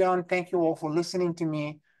Patreon, thank you all for listening to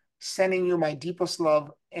me, sending you my deepest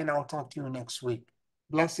love, and I'll talk to you next week.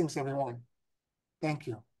 Blessings, everyone. Thank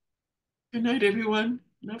you. Good night, everyone.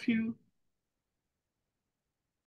 Love you.